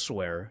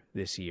elsewhere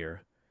this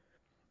year?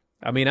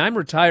 I mean, I'm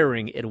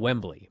retiring at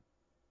Wembley.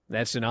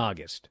 That's in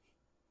August.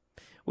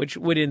 Which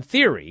would, in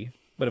theory,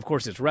 but of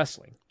course it's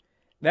wrestling,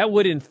 that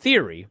would, in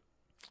theory,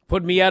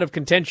 put me out of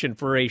contention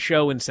for a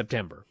show in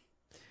September.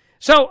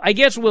 So, I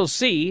guess we'll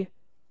see.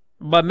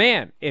 But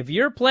man, if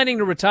you're planning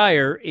to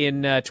retire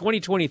in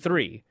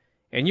 2023,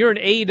 and you're an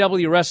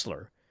AEW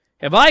wrestler,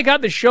 have I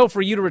got the show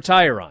for you to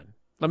retire on?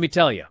 Let me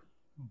tell you.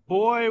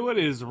 Boy, what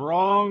is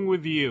wrong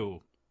with you?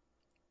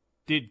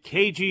 Did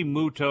Keiji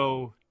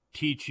Muto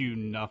teach you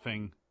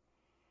nothing?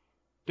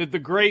 Did the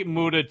great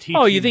Muta teach you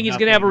Oh, you think he's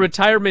going to have a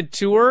retirement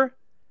tour?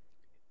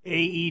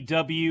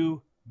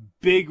 AEW,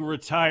 big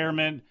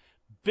retirement.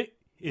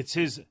 It's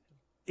his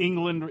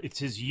England, it's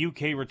his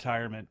UK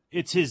retirement.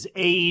 It's his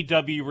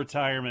AEW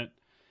retirement.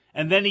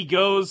 And then he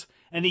goes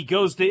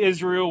to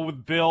Israel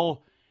with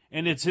Bill,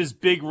 and it's his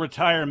big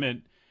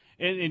retirement.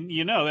 And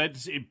you know,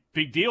 that's a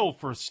big deal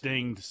for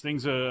Sting.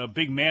 Sting's a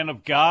big man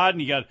of God,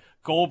 and you got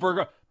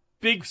Goldberg,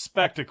 big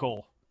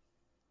spectacle.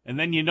 And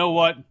then you know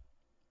what?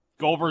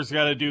 Goldberg's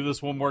got to do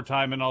this one more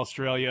time in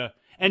Australia.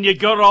 And you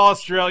go to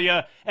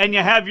Australia, and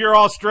you have your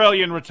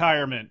Australian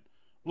retirement.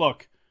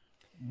 Look,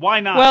 why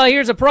not? Well,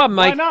 here's a problem,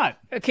 Mike. Why not?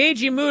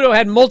 Keiji Muto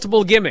had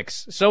multiple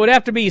gimmicks, so it'd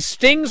have to be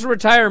Sting's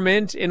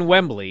retirement in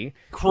Wembley.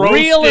 Crow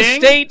Real Sting?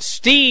 Estate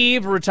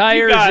Steve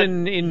retires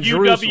in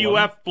Jerusalem.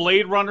 UWF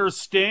Blade Runner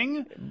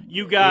Sting.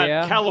 You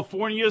got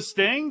California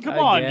Sting. Come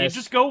on, you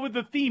just go with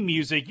the theme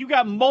music. You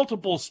got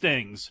multiple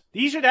Stings.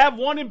 You should have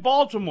one in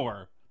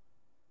Baltimore.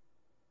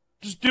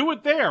 Just do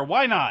it there.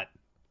 Why not?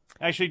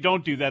 Actually,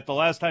 don't do that. The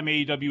last time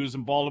AEW was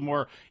in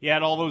Baltimore, you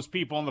had all those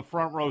people on the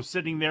front row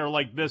sitting there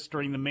like this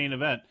during the main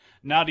event,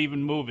 not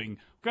even moving.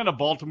 What kind of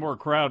Baltimore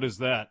crowd is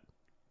that?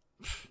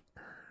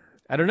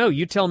 I don't know.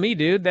 You tell me,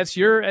 dude. That's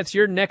your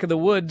neck of the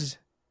woods.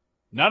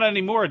 Not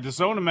anymore.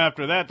 Disown him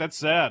after that. That's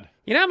sad.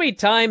 You know how many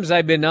times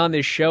I've been on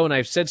this show and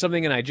I've said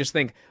something and I just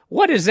think,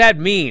 what does that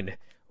mean?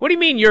 What do you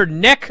mean your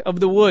neck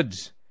of the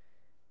woods?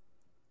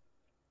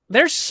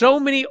 There's so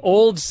many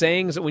old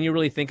sayings that when you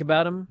really think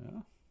about them,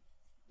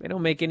 they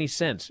don't make any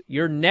sense.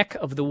 Your neck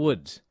of the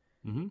woods.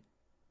 Mm-hmm.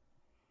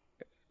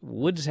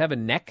 Woods have a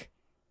neck?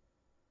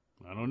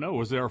 I don't know.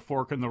 Was there a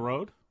fork in the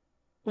road?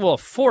 Well, a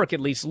fork at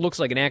least looks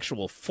like an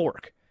actual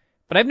fork.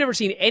 But I've never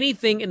seen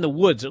anything in the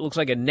woods that looks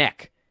like a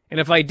neck. And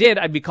if I did,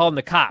 I'd be calling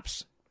the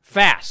cops.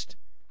 Fast.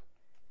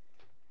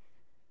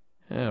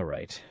 All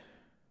right.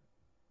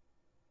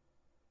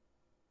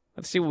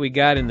 Let's see what we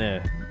got in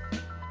the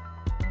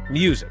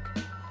music.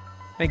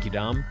 Thank you,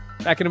 Dom.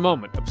 Back in a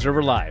moment.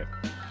 Observer Live.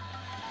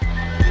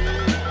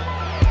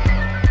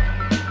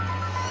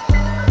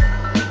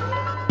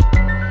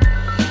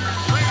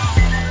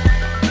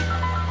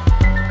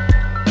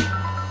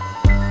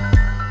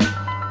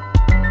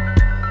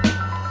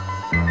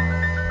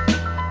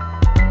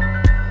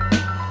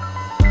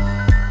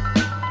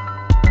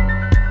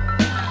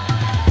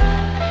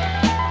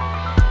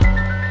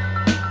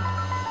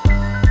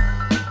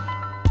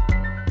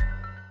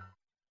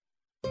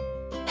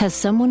 Has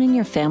someone in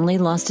your family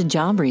lost a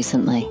job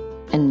recently,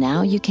 and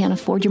now you can't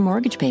afford your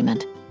mortgage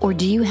payment? Or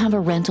do you have a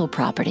rental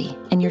property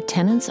and your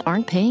tenants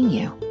aren't paying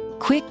you?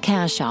 Quick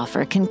Cash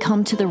Offer can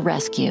come to the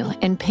rescue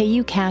and pay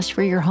you cash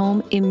for your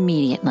home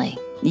immediately.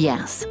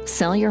 Yes,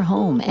 sell your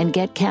home and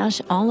get cash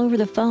all over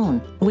the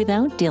phone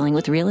without dealing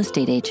with real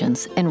estate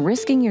agents and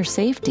risking your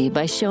safety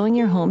by showing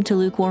your home to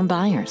lukewarm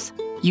buyers.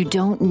 You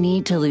don't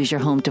need to lose your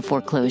home to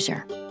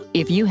foreclosure.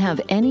 If you have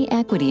any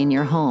equity in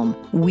your home,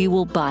 we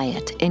will buy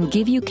it and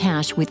give you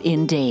cash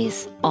within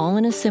days, all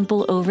in a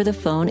simple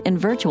over-the-phone and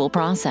virtual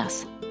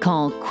process.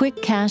 Call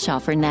Quick Cash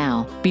Offer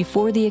now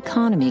before the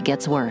economy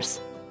gets worse.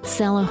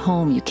 Sell a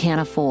home you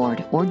can't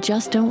afford or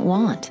just don't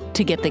want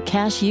to get the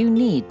cash you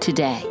need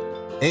today.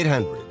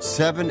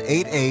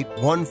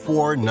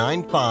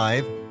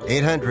 800-788-1495.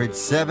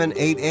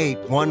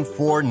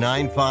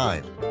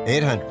 800-788-1495.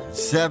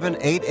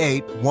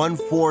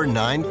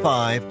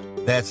 800-788-1495.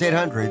 That's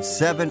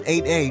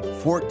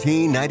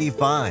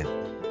 800-788-1495.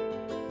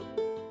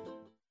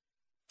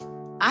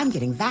 I'm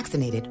getting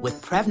vaccinated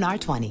with Prevnar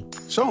 20.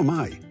 So am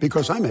I,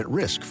 because I'm at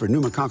risk for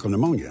pneumococcal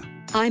pneumonia.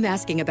 I'm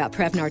asking about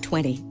Prevnar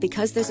 20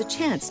 because there's a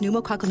chance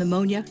pneumococcal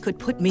pneumonia could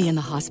put me in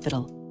the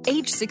hospital.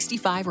 Age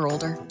 65 or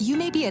older, you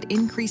may be at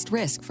increased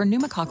risk for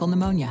pneumococcal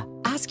pneumonia.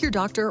 Ask your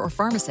doctor or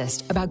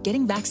pharmacist about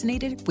getting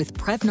vaccinated with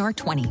Prevnar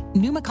 20,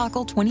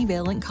 pneumococcal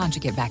 20-valent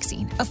conjugate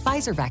vaccine, a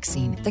Pfizer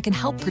vaccine that can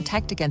help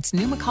protect against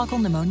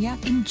pneumococcal pneumonia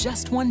in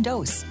just one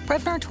dose.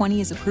 Prevnar 20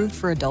 is approved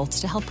for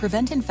adults to help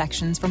prevent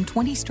infections from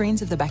 20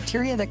 strains of the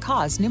bacteria that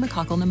cause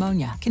pneumococcal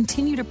pneumonia.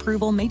 Continued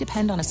approval may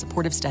depend on a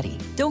supportive study.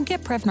 Don't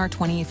get Prevnar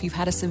 20 if you've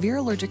had a severe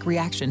allergic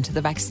reaction to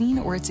the vaccine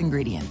or its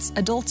ingredients.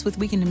 Adults with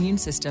weakened immune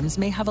systems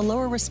may have a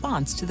lower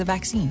response to the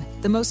vaccine.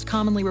 The most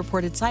commonly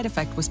reported side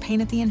effect was pain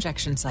at the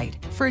injection site.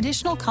 For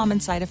additional common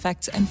side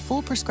effects and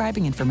full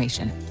prescribing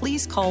information,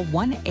 please call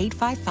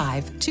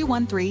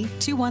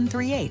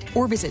 1-855-213-2138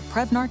 or visit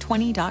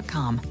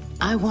Prevnar20.com.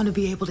 I want to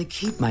be able to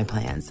keep my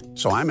plans.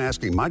 So I'm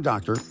asking my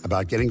doctor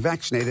about getting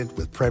vaccinated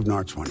with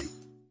Prevnar 20.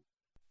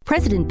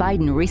 President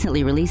Biden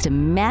recently released a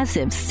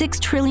massive $6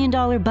 trillion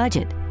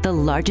budget, the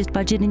largest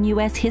budget in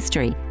U.S.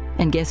 history.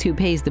 And guess who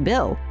pays the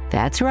bill?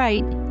 That's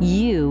right,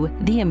 you,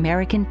 the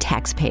American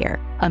taxpayer.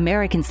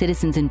 American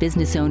citizens and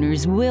business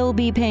owners will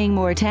be paying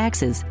more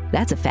taxes.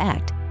 That's a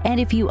fact. And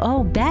if you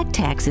owe back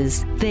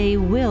taxes, they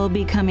will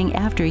be coming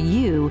after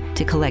you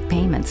to collect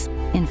payments.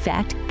 In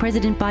fact,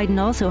 President Biden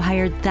also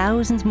hired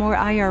thousands more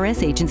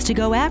IRS agents to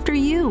go after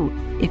you.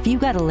 If you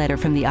got a letter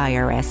from the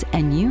IRS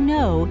and you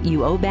know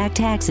you owe back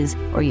taxes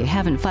or you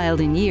haven't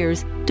filed in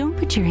years, don't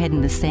put your head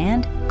in the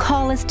sand.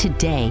 Call us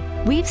today.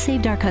 We've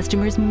saved our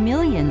customers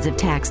millions of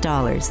tax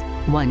dollars.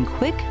 One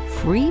quick,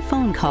 free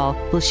phone call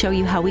will show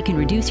you how we can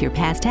reduce your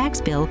past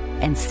tax bill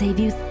and save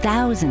you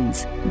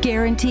thousands.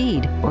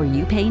 Guaranteed, or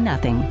you pay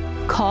nothing.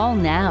 Call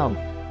now.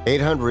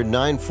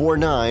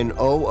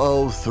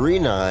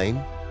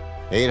 800-949-0039.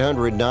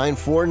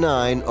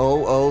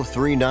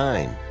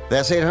 800-949-0039.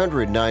 That's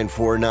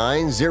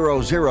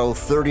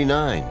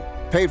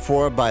 800-949-0039. Paid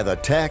for by the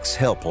Tax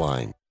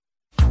Helpline.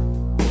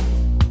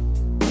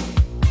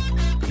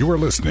 You are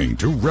listening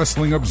to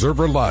Wrestling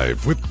Observer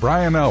Live with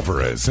Bryan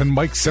Alvarez and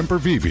Mike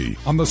Sempervive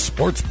on the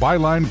Sports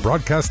Byline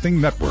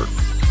Broadcasting Network.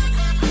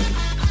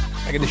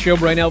 Back in the show,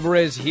 Bryan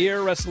Alvarez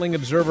here, Wrestling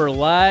Observer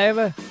Live.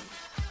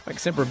 Mike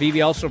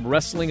Sempervive, also of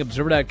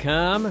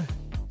WrestlingObserver.com.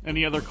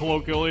 Any other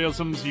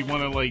colloquialisms you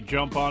want to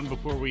jump on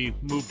before we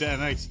move to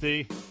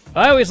NXT?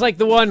 I always like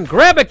the one,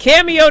 grab a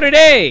Cameo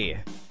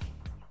today.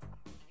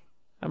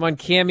 I'm on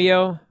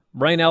Cameo,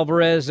 Bryan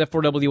Alvarez,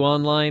 F4W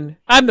Online.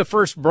 I'm the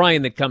first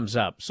Bryan that comes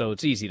up, so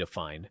it's easy to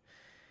find.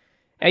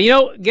 And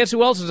guess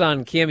who else is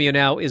on Cameo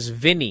now is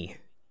Vinny.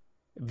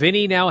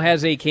 Vinny now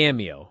has a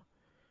Cameo.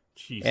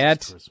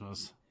 Jesus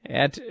Christmas.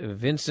 At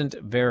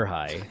Vincent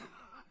Verhey.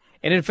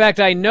 And in fact,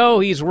 I know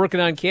he's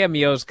working on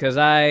cameos because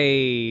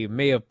I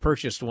may have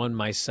purchased one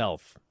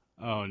myself.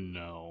 Oh,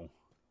 no.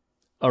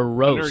 A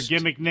roast. Under a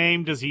gimmick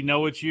name, does he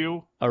know it's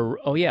you?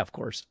 Oh, yeah, of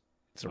course.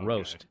 It's a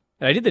roast.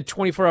 And I did the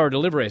 24-hour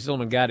delivery. I still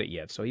haven't got it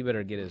yet, so he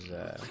better get his...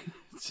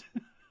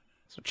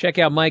 So check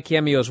out my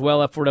Cameo as well,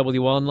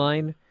 F4W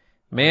Online.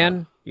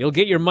 Man, you'll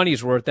get your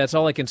money's worth. That's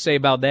all I can say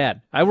about that.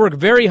 I work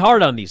very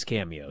hard on these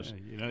cameos.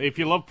 If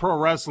you love pro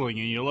wrestling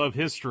and you love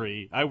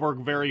history, I work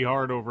very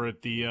hard over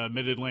at the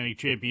Mid-Atlantic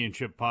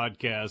Championship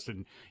Podcast,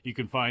 and you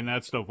can find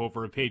that stuff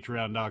over at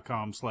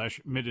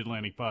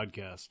patreon.com/Mid-Atlantic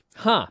Podcast.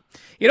 Huh.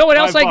 You know what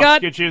else I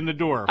got? Get you in the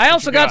door. I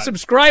also got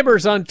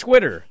subscribers on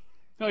Twitter.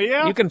 Oh,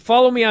 yeah? You can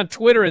follow me on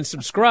Twitter and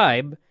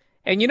subscribe,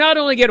 and you not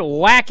only get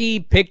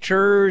wacky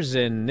pictures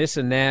and this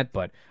and that,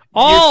 but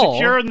you're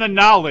secure in the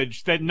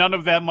knowledge that none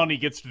of that money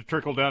gets to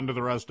trickle down to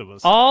the rest of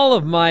us. All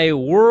of my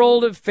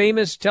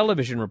world-famous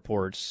television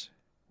reports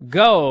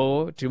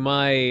go to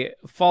my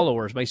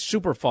followers, my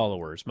super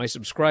followers, my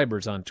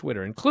subscribers on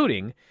Twitter,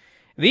 including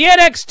the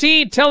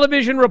NXT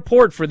television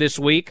report for this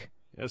week.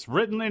 It's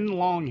written in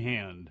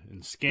longhand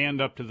and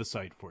scanned up to the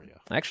site for you.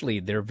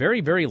 Actually, they're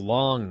very, very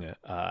long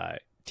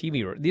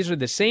TV. These are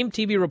the same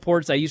TV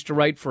reports I used to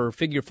write for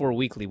Figure 4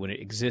 Weekly when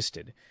it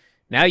existed.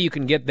 Now you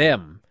can get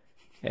them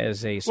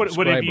as a subscriber.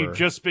 What have you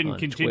just been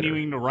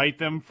continuing to write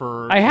them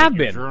for? I have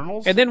been.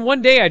 Journals? And then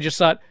one day I just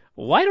thought,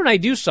 why don't I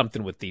do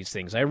something with these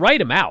things? I write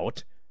them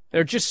out.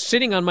 They're just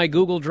sitting on my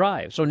Google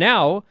Drive. So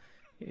now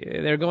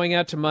they're going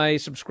out to my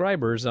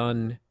subscribers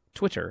on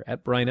Twitter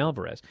at Bryan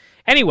Alvarez.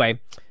 Anyway,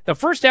 the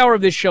first hour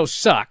of this show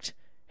sucked,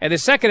 and the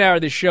second hour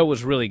of this show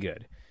was really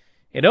good.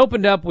 It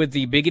opened up with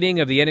the beginning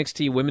of the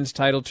NXT Women's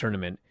Title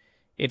Tournament.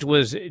 It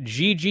was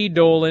Gigi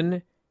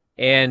Dolan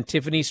and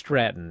Tiffany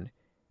Stratton,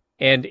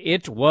 and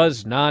it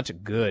was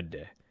not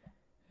good.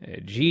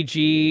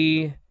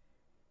 Gigi,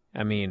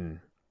 I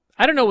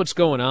don't know what's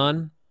going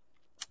on.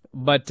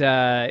 But,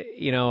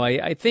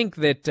 I think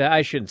that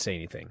I shouldn't say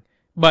anything.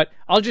 But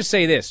I'll just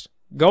say this.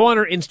 Go on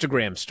her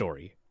Instagram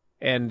story,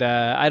 and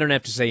I don't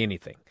have to say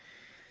anything.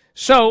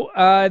 So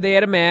they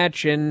had a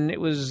match, and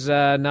it was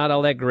not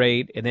all that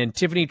great. And then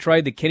Tiffany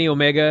tried the Kenny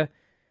Omega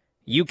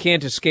You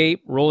Can't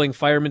Escape rolling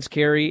fireman's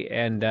carry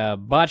and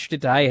botched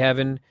it to high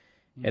heaven,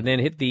 and then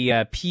hit the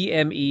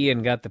PME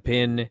and got the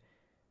pin.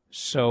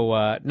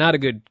 So not a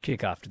good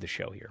kickoff to the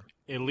show here.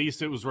 At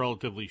least it was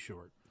relatively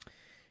short.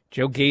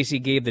 Joe Gacy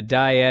gave the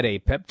Dyad a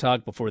pep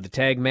talk before the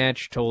tag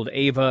match, told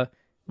Ava,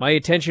 my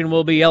attention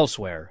will be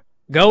elsewhere.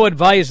 Go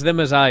advise them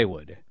as I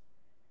would.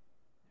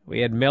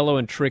 We had Mello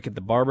and Trick at the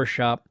barber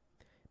shop.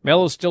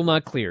 Mello's still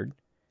not cleared.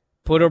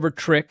 Put over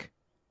Trick.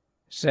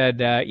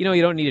 Said,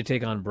 you don't need to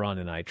take on Braun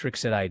tonight. Trick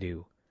said, I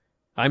do.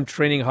 I'm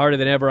training harder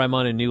than ever. I'm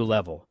on a new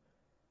level.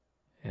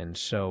 And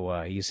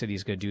so he said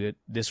he's going to do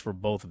this for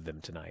both of them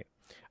tonight.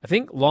 I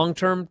think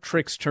long-term,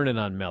 Trick's turning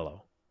on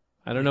Mello.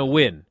 I don't know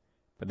when,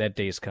 but that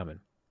day's coming.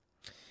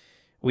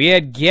 We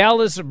had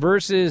Gallus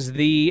versus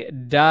the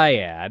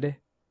Dyad,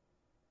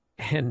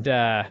 and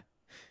there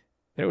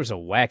was a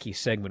wacky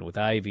segment with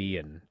Ivy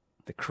and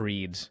the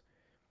Creeds.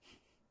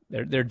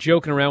 They're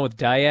joking around with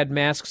Dyad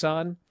masks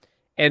on,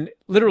 and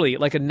literally,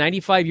 like a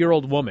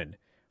 95-year-old woman,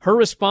 her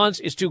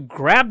response is to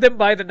grab them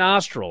by the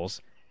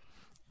nostrils.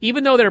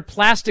 Even though they're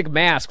plastic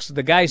masks,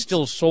 the guy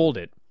still sold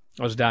it.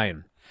 I was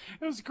dying.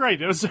 It was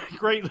great. It was a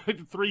great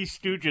Three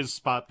Stooges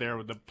spot there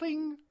with the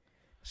pling.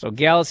 So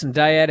Gallus and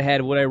Dyad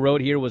had what I wrote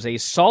here was a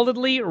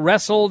solidly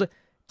wrestled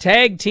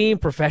tag team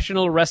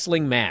professional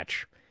wrestling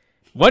match.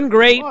 One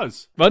great,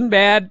 one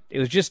bad. It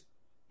was just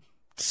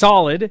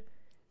solid.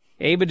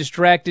 Ava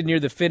distracted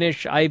near the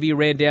finish. Ivy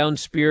ran down,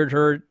 speared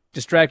her,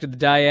 distracted the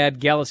Dyad.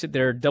 Gallus hit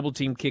their double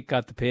team kick,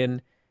 got the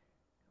pin.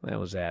 That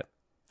was that.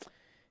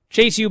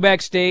 Chase U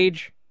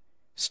backstage.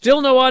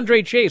 Still no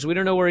Andre Chase. We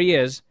don't know where he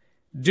is.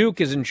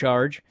 Duke is in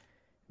charge.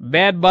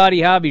 Bad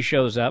Body Hobby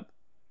shows up.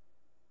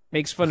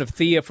 Makes fun of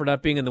Thea for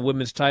not being in the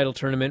women's title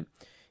tournament.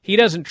 He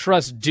doesn't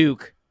trust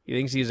Duke. He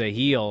thinks he's a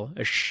heel.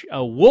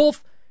 A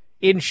wolf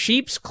in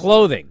sheep's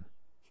clothing.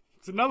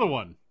 It's another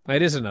one.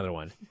 It is another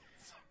one.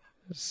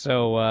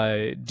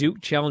 So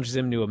Duke challenges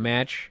him to a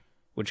match,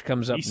 which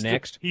comes up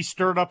next. He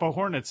stirred up a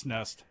hornet's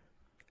nest.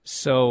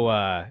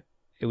 So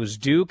it was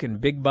Duke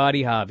and Big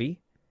Body Javi.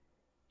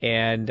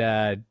 And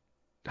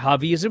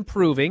Javi is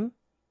improving.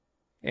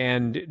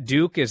 And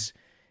Duke is...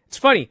 It's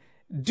funny.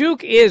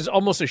 Duke is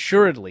almost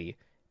assuredly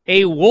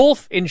a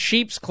wolf in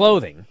sheep's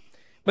clothing.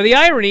 But the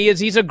irony is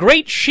he's a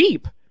great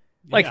sheep.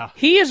 Like,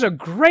 he is a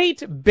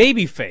great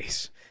baby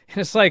face. And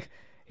it's like,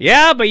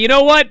 yeah, but you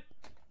know what?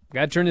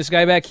 Got to turn this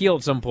guy back heel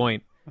at some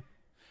point.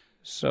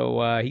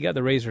 So he got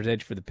the razor's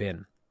edge for the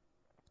pin.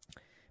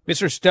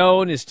 Mr.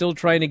 Stone is still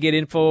trying to get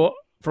info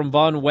from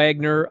Von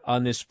Wagner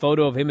on this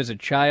photo of him as a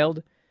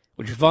child,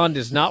 which Von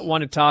does not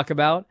want to talk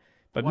about.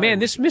 But, man,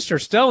 this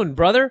Mr. Stone,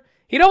 brother,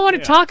 he don't want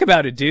to talk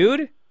about it,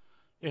 dude.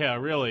 Yeah,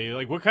 really.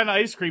 Like, what kind of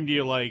ice cream do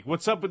you like?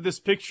 What's up with this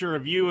picture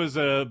of you as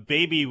a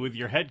baby with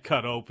your head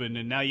cut open,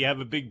 and now you have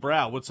a big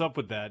brow? What's up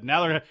with that?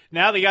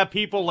 Now they got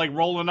people, like,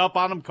 rolling up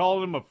on him,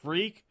 calling him a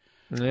freak?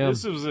 Yeah.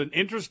 This was an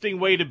interesting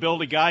way to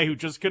build a guy who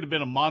just could have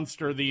been a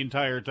monster the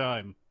entire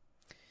time.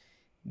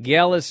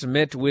 Gallus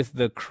met with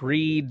the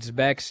Creeds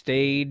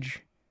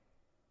backstage.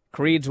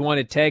 Creeds want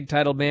a tag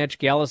title match.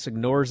 Gallus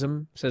ignores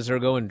him, says they're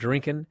going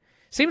drinking.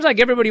 Seems like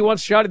everybody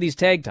wants a shot at these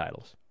tag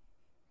titles.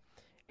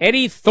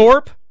 Eddie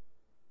Thorpe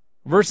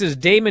versus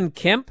Damon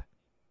Kemp.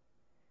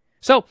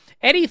 So,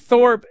 Eddie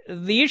Thorpe,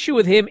 the issue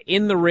with him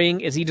in the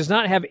ring is he does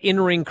not have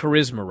in-ring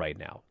charisma right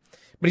now.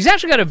 But he's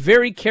actually got a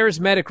very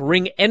charismatic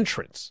ring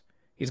entrance.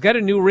 He's got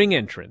a new ring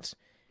entrance.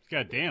 He's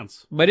got to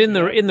dance. But in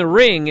the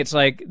ring, it's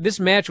like, this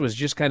match was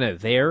just kind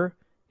of there.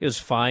 It was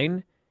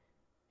fine.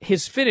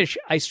 His finish,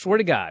 I swear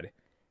to God,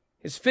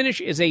 his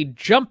finish is a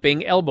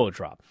jumping elbow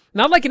drop.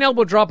 Not like an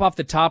elbow drop off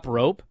the top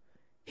rope.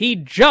 He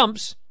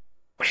jumps,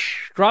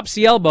 drops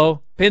the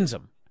elbow, pins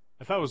him.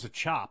 I thought it was a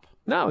chop.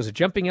 No, it was a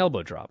jumping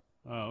elbow drop.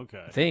 Oh,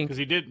 okay. I think. Because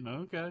he did.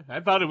 Okay. I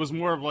thought it was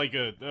more of like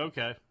a.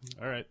 Okay.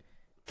 All right.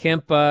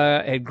 Kemp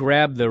had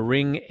grabbed the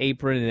ring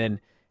apron and then,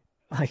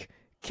 like,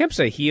 Kemp's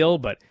a heel,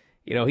 but,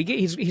 you know,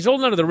 he's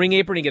holding onto the ring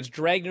apron. He gets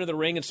dragged into the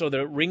ring, and so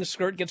the ring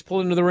skirt gets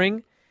pulled into the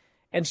ring.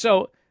 And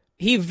so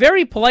he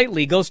very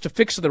politely goes to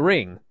fix the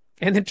ring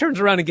and then turns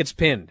around and gets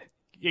pinned.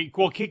 Yeah,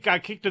 well,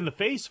 got kicked in the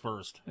face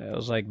first. I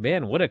was like,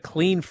 man, what a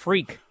clean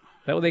freak.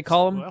 Is that what they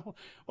call him?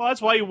 Well,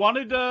 that's why you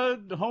wanted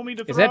Homie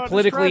to throw Is that out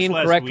politically his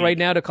trash incorrect last week. right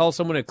now to call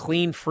someone a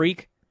clean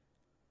freak?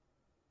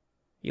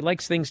 He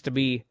likes things to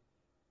be,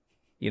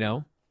 you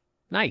know,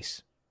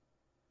 nice.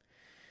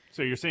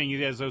 So you're saying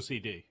he has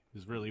OCD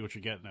is really what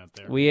you're getting at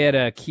there. We had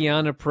a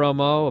Kiana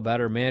promo about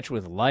her match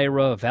with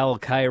Lyra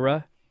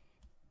Valkyra,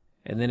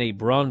 and then a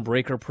Braun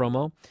Breaker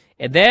promo.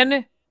 And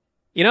then,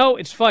 you know,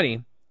 it's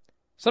funny.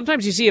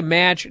 Sometimes you see a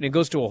match and it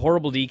goes to a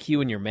horrible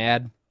DQ and you're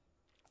mad.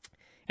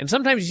 And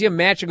sometimes you see a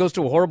match that goes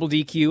to a horrible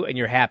DQ and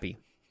you're happy.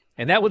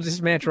 And that was this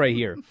match right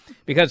here.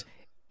 Because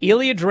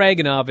Ilya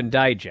Dragunov and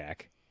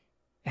Dijak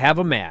have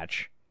a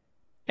match.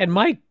 And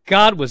my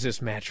God, was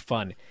this match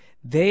fun.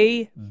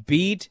 They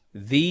beat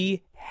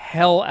the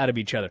hell out of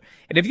each other.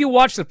 And if you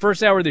watch the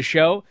first hour of the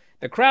show,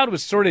 the crowd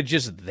was sort of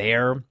just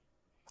there.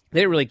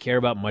 They didn't really care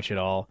about much at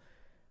all.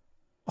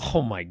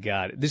 Oh, my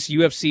God. This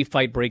UFC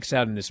fight breaks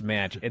out in this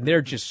match, and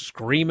they're just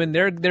screaming.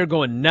 They're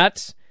going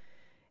nuts.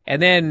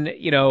 And then,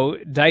 you know,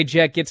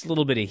 Dijak gets a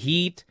little bit of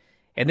heat,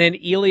 and then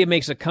Ilya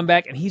makes a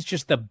comeback, and he's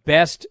just the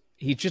best.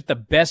 He's just the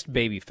best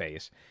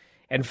babyface.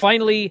 And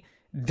finally,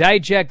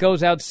 Dijak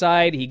goes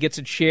outside. He gets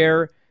a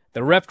chair.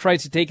 The ref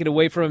tries to take it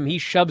away from him. He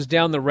shoves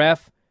down the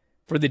ref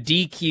for the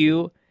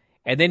DQ,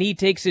 and then he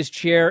takes his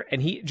chair,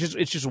 and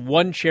it's just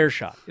one chair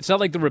shot. It's not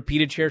like the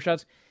repeated chair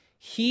shots.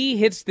 He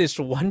hits this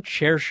one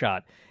chair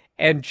shot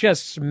and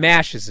just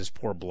smashes this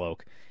poor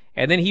bloke.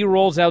 And then he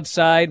rolls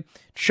outside,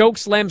 choke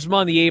slams him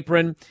on the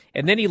apron,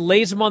 and then he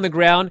lays him on the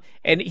ground,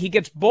 and he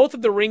gets both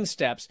of the ring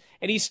steps,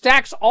 and he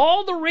stacks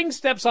all the ring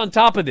steps on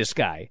top of this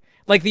guy.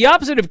 Like the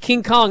opposite of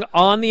King Kong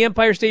on the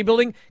Empire State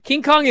Building,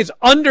 King Kong is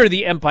under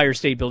the Empire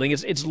State Building.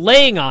 It's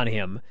laying on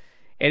him,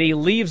 and he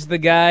leaves the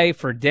guy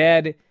for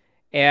dead.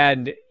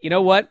 And you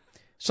know what?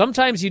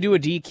 Sometimes you do a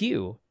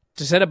DQ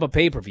to set up a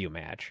pay-per-view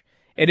match.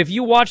 And if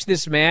you watch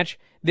this match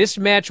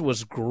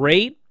was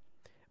great,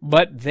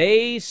 but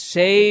they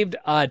saved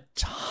a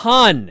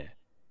ton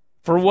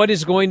for what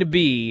is going to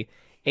be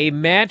a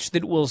match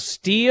that will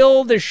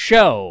steal the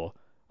show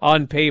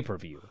on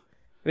pay-per-view.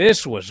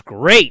 This was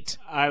great.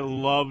 I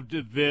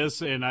loved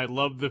this, and I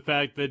loved the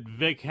fact that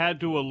Vic had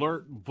to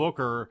alert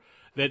Booker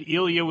that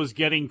Ilya was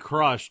getting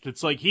crushed.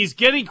 It's like, he's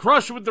getting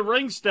crushed with the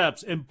ring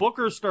steps, and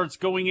Booker starts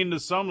going into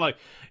some, like,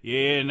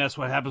 yeah, and that's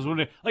what happens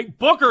when like,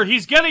 Booker,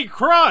 he's getting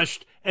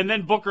crushed! And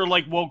then Booker,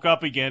 like, woke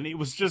up again. It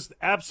was just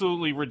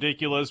absolutely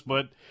ridiculous,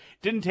 but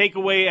didn't take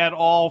away at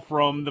all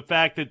from the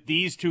fact that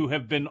these two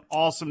have been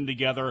awesome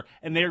together,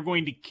 and they're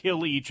going to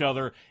kill each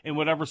other in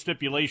whatever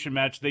stipulation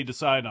match they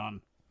decide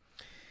on.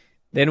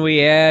 Then we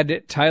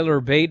had Tyler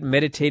Bate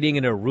meditating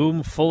in a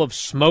room full of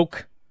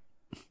smoke.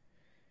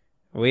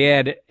 We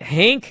had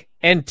Hank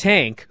and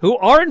Tank, who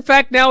are in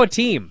fact now a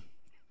team.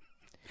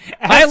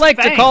 I like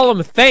to call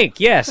them Thank,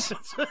 yes.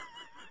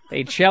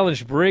 They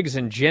challenged Briggs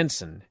and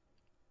Jensen.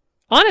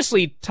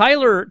 Honestly,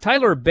 Tyler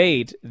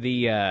Bate,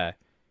 the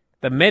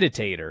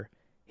meditator,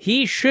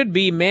 he should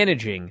be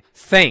managing.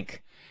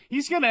 Think.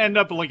 He's going to end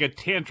up like a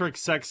tantric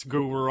sex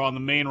guru on the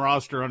main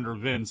roster under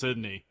Vince,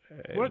 isn't he?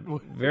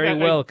 Very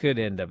well could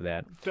end up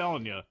that. I'm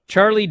telling you.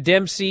 Charlie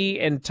Dempsey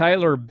and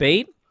Tyler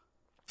Bate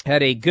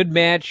had a good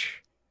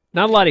match.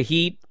 Not a lot of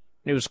heat.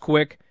 It was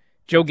quick.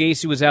 Joe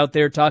Gacy was out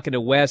there talking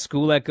to Wes.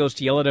 Gulak goes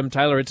to yell at him.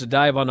 Tyler hits a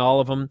dive on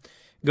all of them.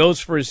 Goes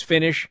for his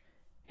finish.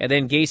 And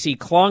then Gacy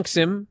clonks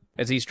him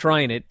as he's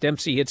trying it.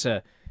 Dempsey hits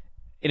an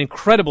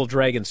incredible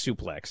dragon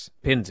suplex.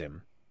 Pins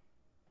him.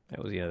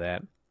 That was the end of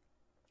that.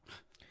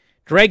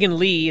 Dragon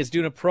Lee is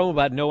doing a promo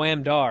about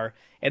Noam Dar.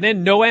 And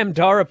then Noam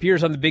Dar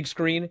appears on the big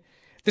screen.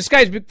 This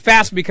guy's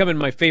fast becoming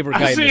my favorite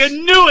guy. I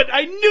knew it.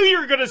 I knew you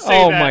were going to say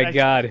that. Oh, my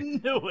God. I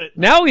knew it.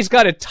 Now he's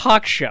got a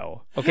talk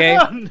show, okay?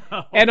 Oh,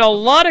 no. And a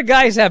lot of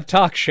guys have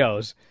talk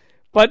shows.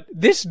 But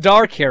this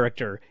Dar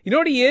character, you know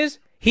what he is?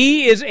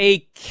 He is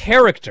a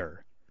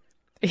character.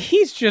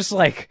 He's just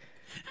like,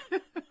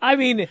 I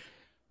mean,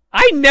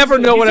 I never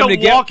know what I'm going to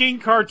get. He's a walking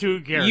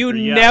cartoon character, You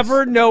yes.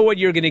 never know what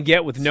you're going to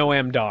get with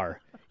Noam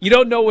Dar. You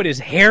don't know what his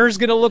hair is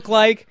going to look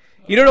like.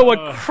 You don't know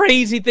what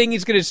crazy thing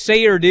he's going to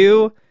say or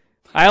do.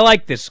 I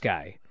like this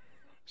guy.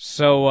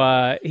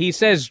 So he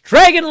says,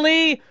 Dragon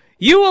Lee,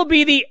 you will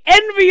be the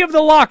envy of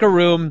the locker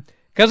room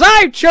because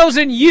I've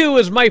chosen you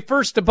as my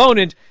first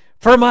opponent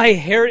for my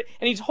heritage.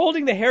 And he's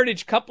holding the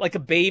Heritage Cup like a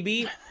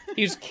baby.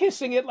 He's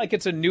kissing it like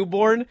it's a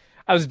newborn.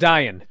 I was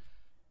dying.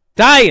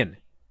 Dying.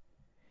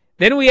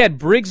 Then we had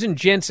Briggs and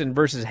Jensen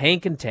versus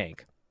Hank and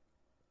Tank.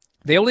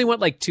 They only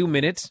went like 2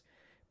 minutes,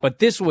 but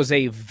this was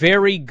a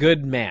very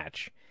good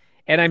match.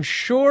 And I'm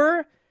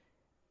sure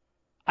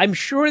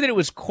that it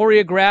was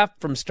choreographed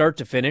from start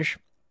to finish,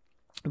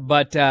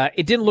 but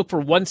it didn't look for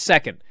 1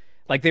 second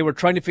like they were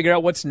trying to figure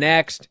out what's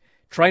next,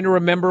 trying to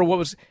remember what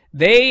was.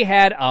 They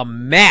had a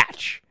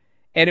match,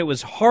 and it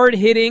was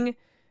hard-hitting.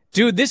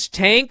 Dude, this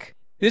Tank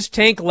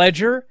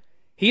Ledger,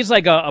 he's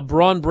like a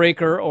Braun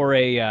Breaker or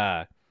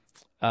a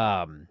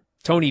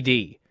Tony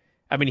D.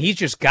 I mean, he's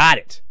just got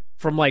it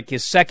from like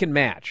his second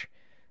match.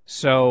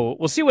 So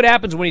we'll see what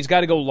happens when he's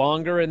got to go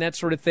longer and that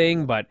sort of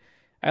thing, but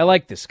I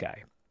like this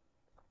guy.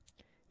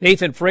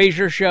 Nathan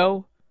Frazier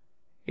show.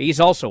 He's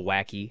also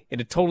wacky in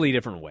a totally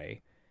different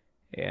way.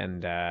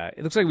 And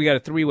it looks like we got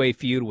a three-way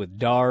feud with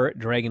Dar,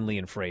 Dragon Lee,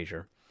 and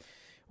Frazier.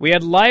 We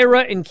had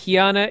Lyra and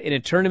Kiana in a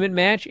tournament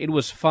match. It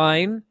was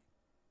fine.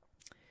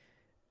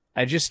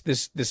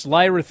 This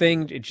Lyra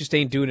thing, it just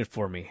ain't doing it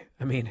for me.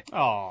 I mean,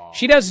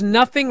 she does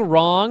nothing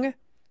wrong.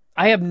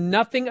 I have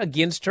nothing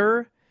against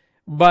her,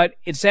 but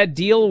it's that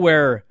deal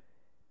where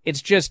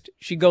it's just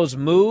she goes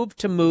move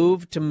to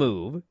move to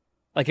move.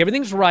 Like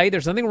everything's right.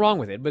 There's nothing wrong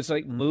with it, but it's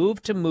like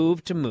move to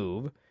move to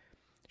move.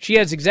 She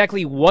has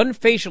exactly one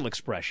facial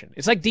expression.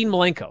 It's like Dean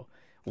Malenko.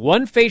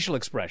 One facial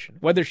expression.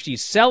 Whether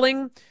she's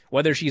selling,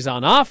 whether she's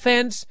on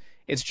offense,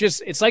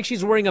 it's like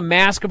she's wearing a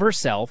mask of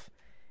herself,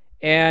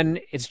 and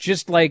it's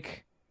just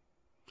like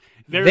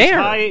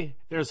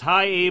there's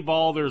high A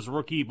ball, there's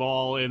rookie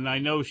ball, and I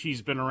know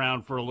she's been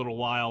around for a little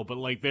while, but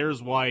like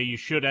there's why you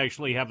should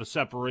actually have a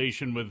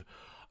separation with.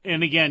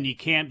 And again, you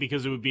can't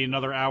because it would be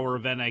another hour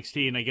of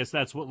NXT, and I guess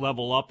that's what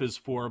Level Up is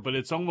for. But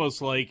it's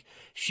almost like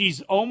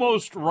she's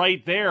almost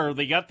right there.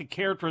 They got the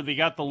character, they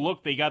got the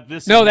look, they got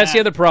this. No, that's the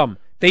other problem.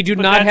 They do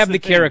not have the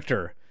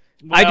character.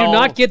 Well, I do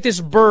not get this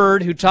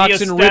bird who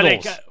talks in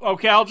riddles.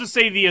 Okay, I'll just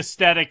say the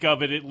aesthetic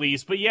of it at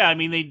least. But yeah, I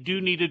mean, they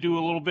do need to do a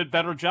little bit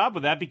better job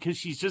with that because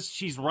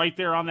she's right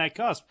there on that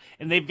cusp.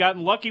 And they've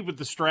gotten lucky with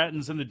the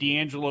Strattons and the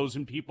D'Angelos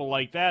and people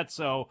like that.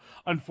 So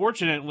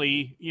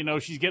unfortunately,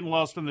 she's getting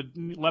left in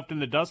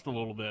the dust a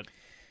little bit.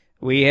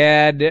 We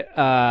had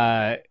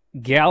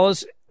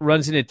Gallus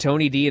runs into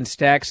Tony D and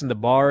Stacks in the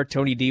bar.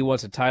 Tony D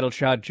wants a title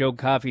shot. Joe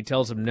Coffey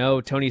tells him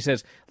no. Tony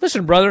says,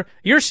 "Listen, brother,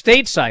 you're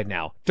stateside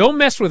now. Don't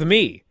mess with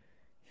me."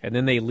 And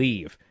then they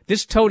leave.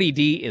 This Tony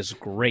D is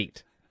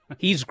great.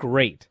 He's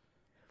great.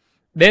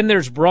 Then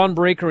there's Braun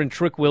Breaker and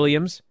Trick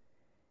Williams.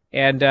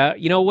 And,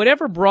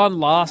 whatever Braun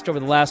lost over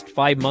the last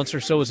 5 months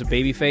or so as a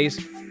babyface,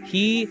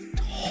 he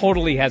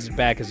totally has it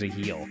back as a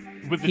heel.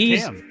 With the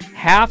He's tan.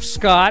 half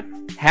Scott,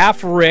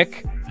 half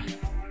Rick.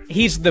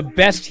 He's the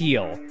best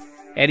heel.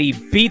 And he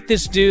beat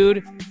this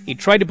dude. He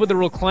tried to put the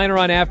recliner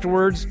on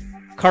afterwards.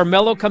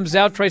 Carmelo comes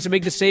out, tries to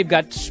make the save,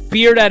 got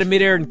speared out of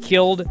midair and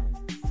killed.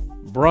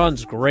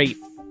 Braun's great.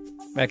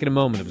 Back in a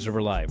moment,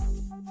 Observer Live.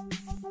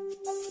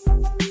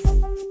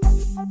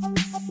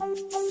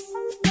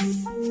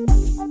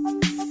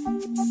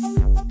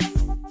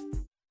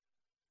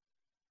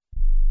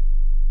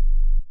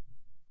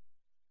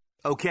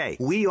 Okay,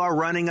 we are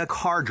running a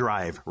car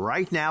drive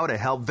right now to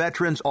help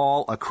veterans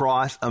all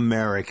across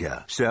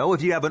America. So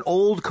if you have an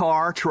old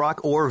car,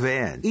 truck, or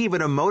van,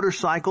 even a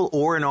motorcycle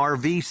or an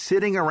RV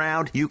sitting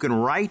around, you can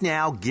right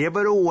now give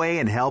it away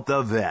and help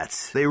the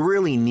vets. They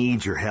really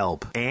need your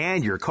help.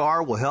 And your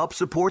car will help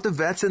support the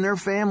vets and their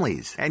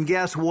families. And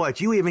guess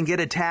what? You even get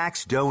a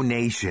tax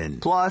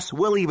donation. Plus,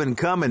 we'll even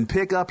come and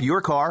pick up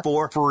your car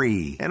for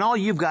free. And all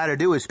you've got to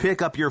do is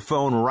pick up your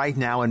phone right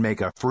now and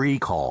make a free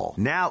call.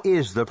 Now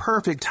is the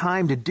perfect time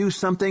time to do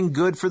something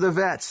good for the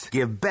vets.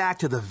 Give back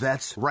to the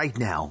vets right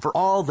now for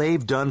all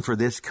they've done for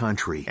this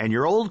country. And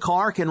your old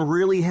car can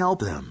really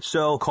help them.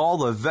 So call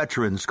the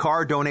Veterans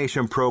Car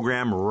Donation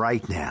Program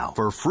right now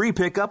for free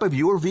pickup of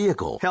your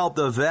vehicle. Help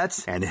the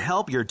vets and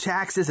help your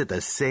taxes at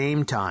the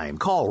same time.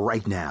 Call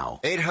right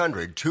now.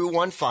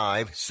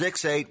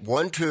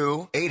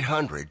 800-215-6812.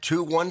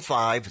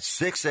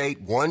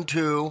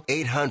 800-215-6812.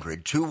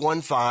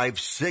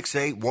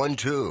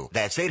 800-215-6812.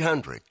 That's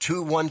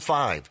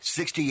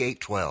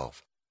 800-215-6812.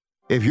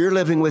 If you're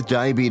living with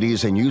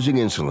diabetes and using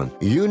insulin,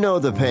 you know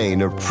the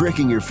pain of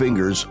pricking your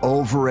fingers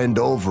over and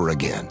over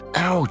again.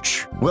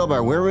 Ouch! Well, by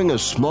wearing a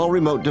small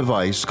remote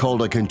device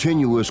called a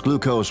continuous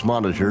glucose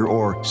monitor,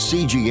 or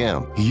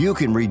CGM, you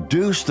can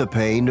reduce the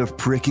pain of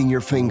pricking your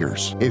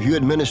fingers. If you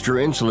administer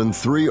insulin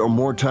 3 or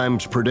more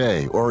times per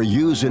day or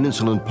use an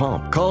insulin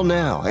pump, call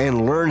now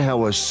and learn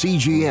how a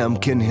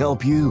CGM can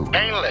help you.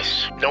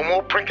 Painless. No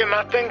more pricking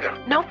my finger.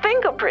 No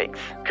finger pricks.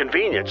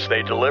 Convenience.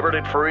 They delivered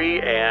it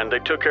free and they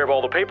took care of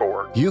all the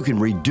paperwork. You can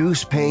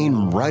reduce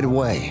pain right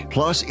away.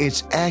 Plus,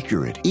 it's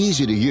accurate,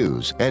 easy to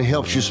use, and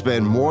helps you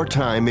spend more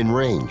time in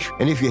range.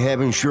 And if you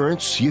have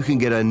insurance, you can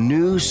get a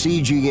new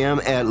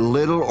CGM at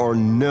little or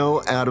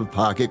no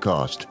out-of-pocket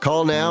cost.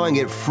 Call now and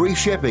get free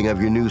shipping of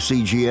your new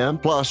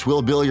CGM. Plus,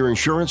 we'll bill your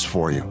insurance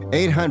for you.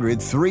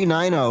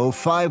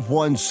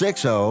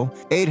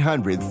 800-390-5160.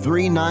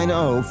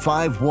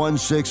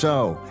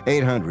 800-390-5160.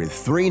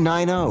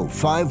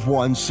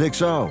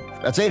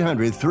 800-390-5160. That's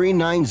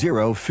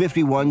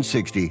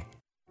 800-390-5160.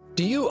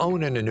 Do you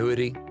own an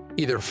annuity,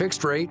 either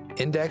fixed rate,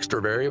 indexed,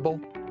 or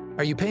variable?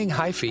 Are you paying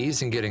high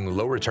fees and getting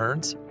low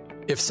returns?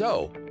 If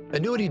so,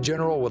 Annuity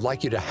General would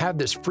like you to have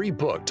this free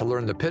book to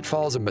learn the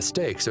pitfalls and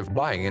mistakes of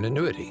buying an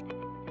annuity.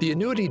 The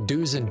Annuity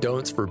Do's and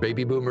Don'ts for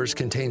Baby Boomers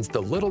contains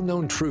the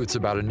little-known truths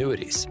about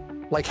annuities,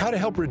 like how to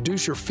help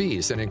reduce your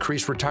fees and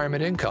increase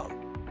retirement income.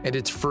 And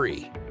it's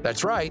free.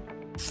 That's right,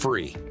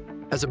 free.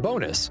 As a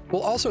bonus,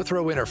 we'll also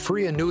throw in a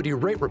free annuity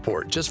rate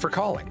report just for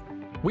calling.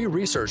 We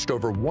researched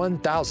over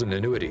 1,000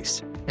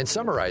 annuities and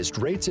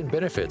summarized rates and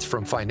benefits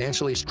from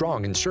financially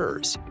strong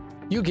insurers.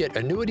 You get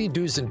Annuity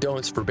Do's and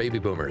Don'ts for Baby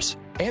Boomers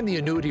and the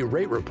Annuity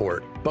Rate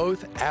Report,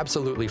 both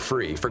absolutely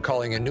free, for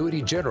calling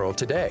Annuity General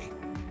today.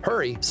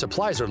 Hurry,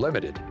 supplies are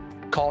limited.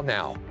 Call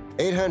now.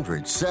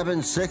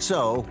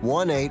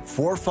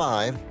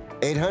 800-760-1845.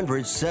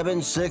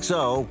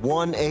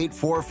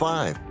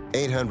 800-760-1845.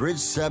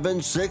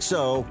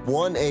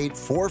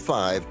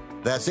 800-760-1845.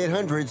 That's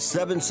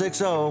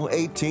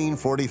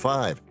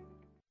 800-760-1845.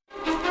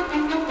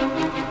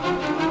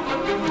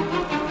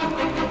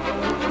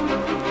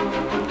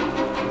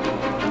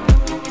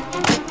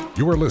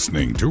 You are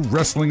listening to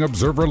Wrestling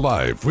Observer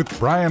Live with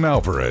Bryan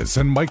Alvarez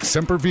and Mike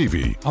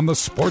Sempervive on the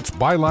Sports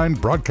Byline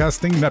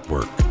Broadcasting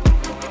Network.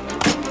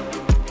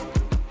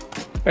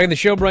 Back in the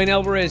show, Bryan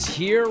Alvarez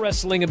here,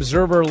 Wrestling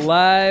Observer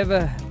Live.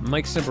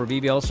 Mike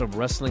Sempervive, also of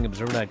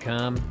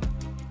WrestlingObserver.com.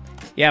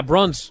 Yeah,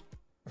 Braun's,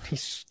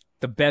 he's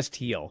the best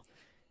heel.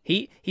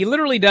 He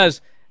literally does,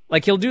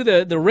 like, he'll do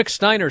the Rick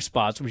Steiner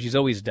spots, which he's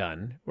always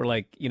done, where,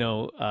 like, you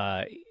know,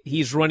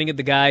 he's running at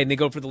the guy and they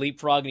go for the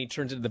leapfrog and he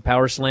turns into the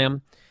power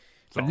slam.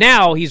 But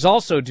now he's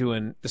also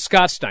doing the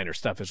Scott Steiner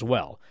stuff as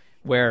well,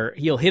 where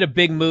he'll hit a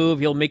big move,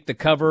 he'll make the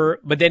cover,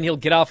 but then he'll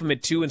get off him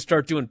at 2 and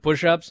start doing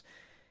push-ups.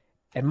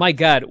 And my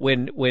God,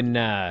 when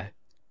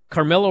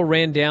Carmelo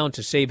ran down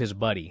to save his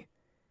buddy,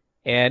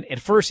 and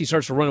at first he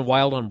starts to run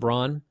wild on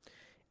Braun,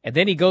 and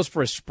then he goes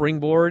for a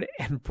springboard,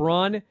 and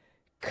Braun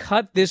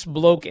cut this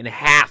bloke in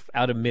half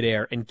out of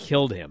midair and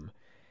killed him.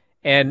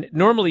 And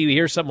normally you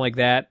hear something like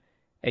that,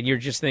 and you're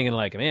just thinking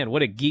like, man,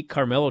 what a geek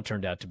Carmelo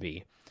turned out to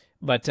be.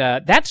 But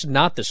that's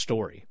not the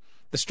story.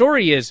 The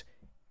story is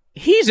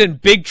he's in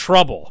big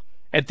trouble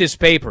at this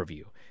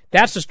pay-per-view.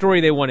 That's the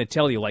story they want to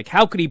tell you. Like,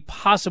 how could he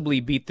possibly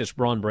beat this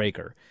Braun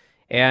Breaker?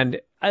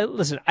 And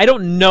listen, I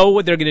don't know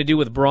what they're going to do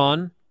with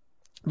Braun,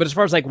 but as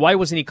far as like, why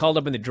wasn't he called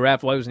up in the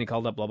draft? Why wasn't he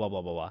called up? Blah, blah,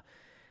 blah, blah, blah.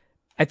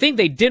 I think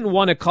they didn't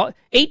want to call.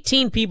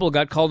 18 people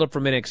got called up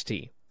from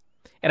NXT.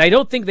 And I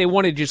don't think they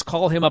want to just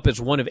call him up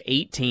as one of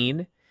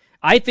 18.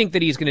 I think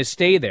that he's going to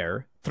stay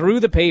there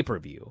through the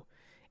pay-per-view.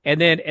 And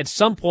then at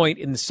some point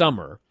in the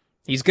summer,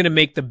 he's going to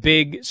make the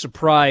big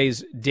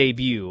surprise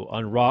debut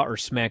on Raw or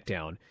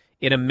SmackDown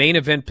in a main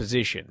event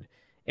position.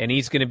 And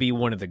he's going to be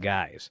one of the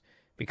guys.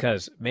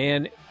 Because,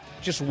 man,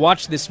 just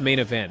watch this main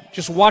event.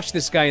 Just watch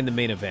this guy in the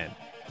main event.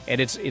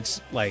 And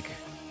it's like,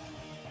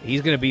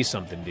 he's going to be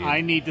something, dude.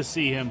 I need to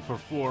see him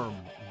perform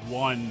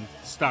one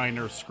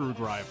Steiner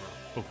screwdriver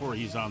before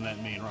he's on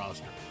that main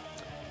roster.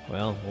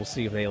 Well, we'll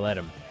see if they let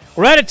him.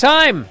 We're out of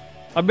time.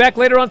 I'll be back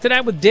later on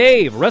tonight with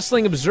Dave.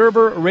 Wrestling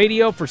Observer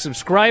Radio for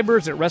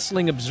subscribers at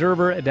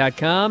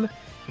WrestlingObserver.com.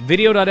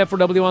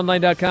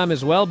 Video.f4wonline.com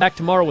as well. Back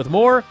tomorrow with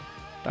more.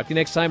 Talk to you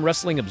next time,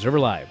 Wrestling Observer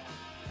Live.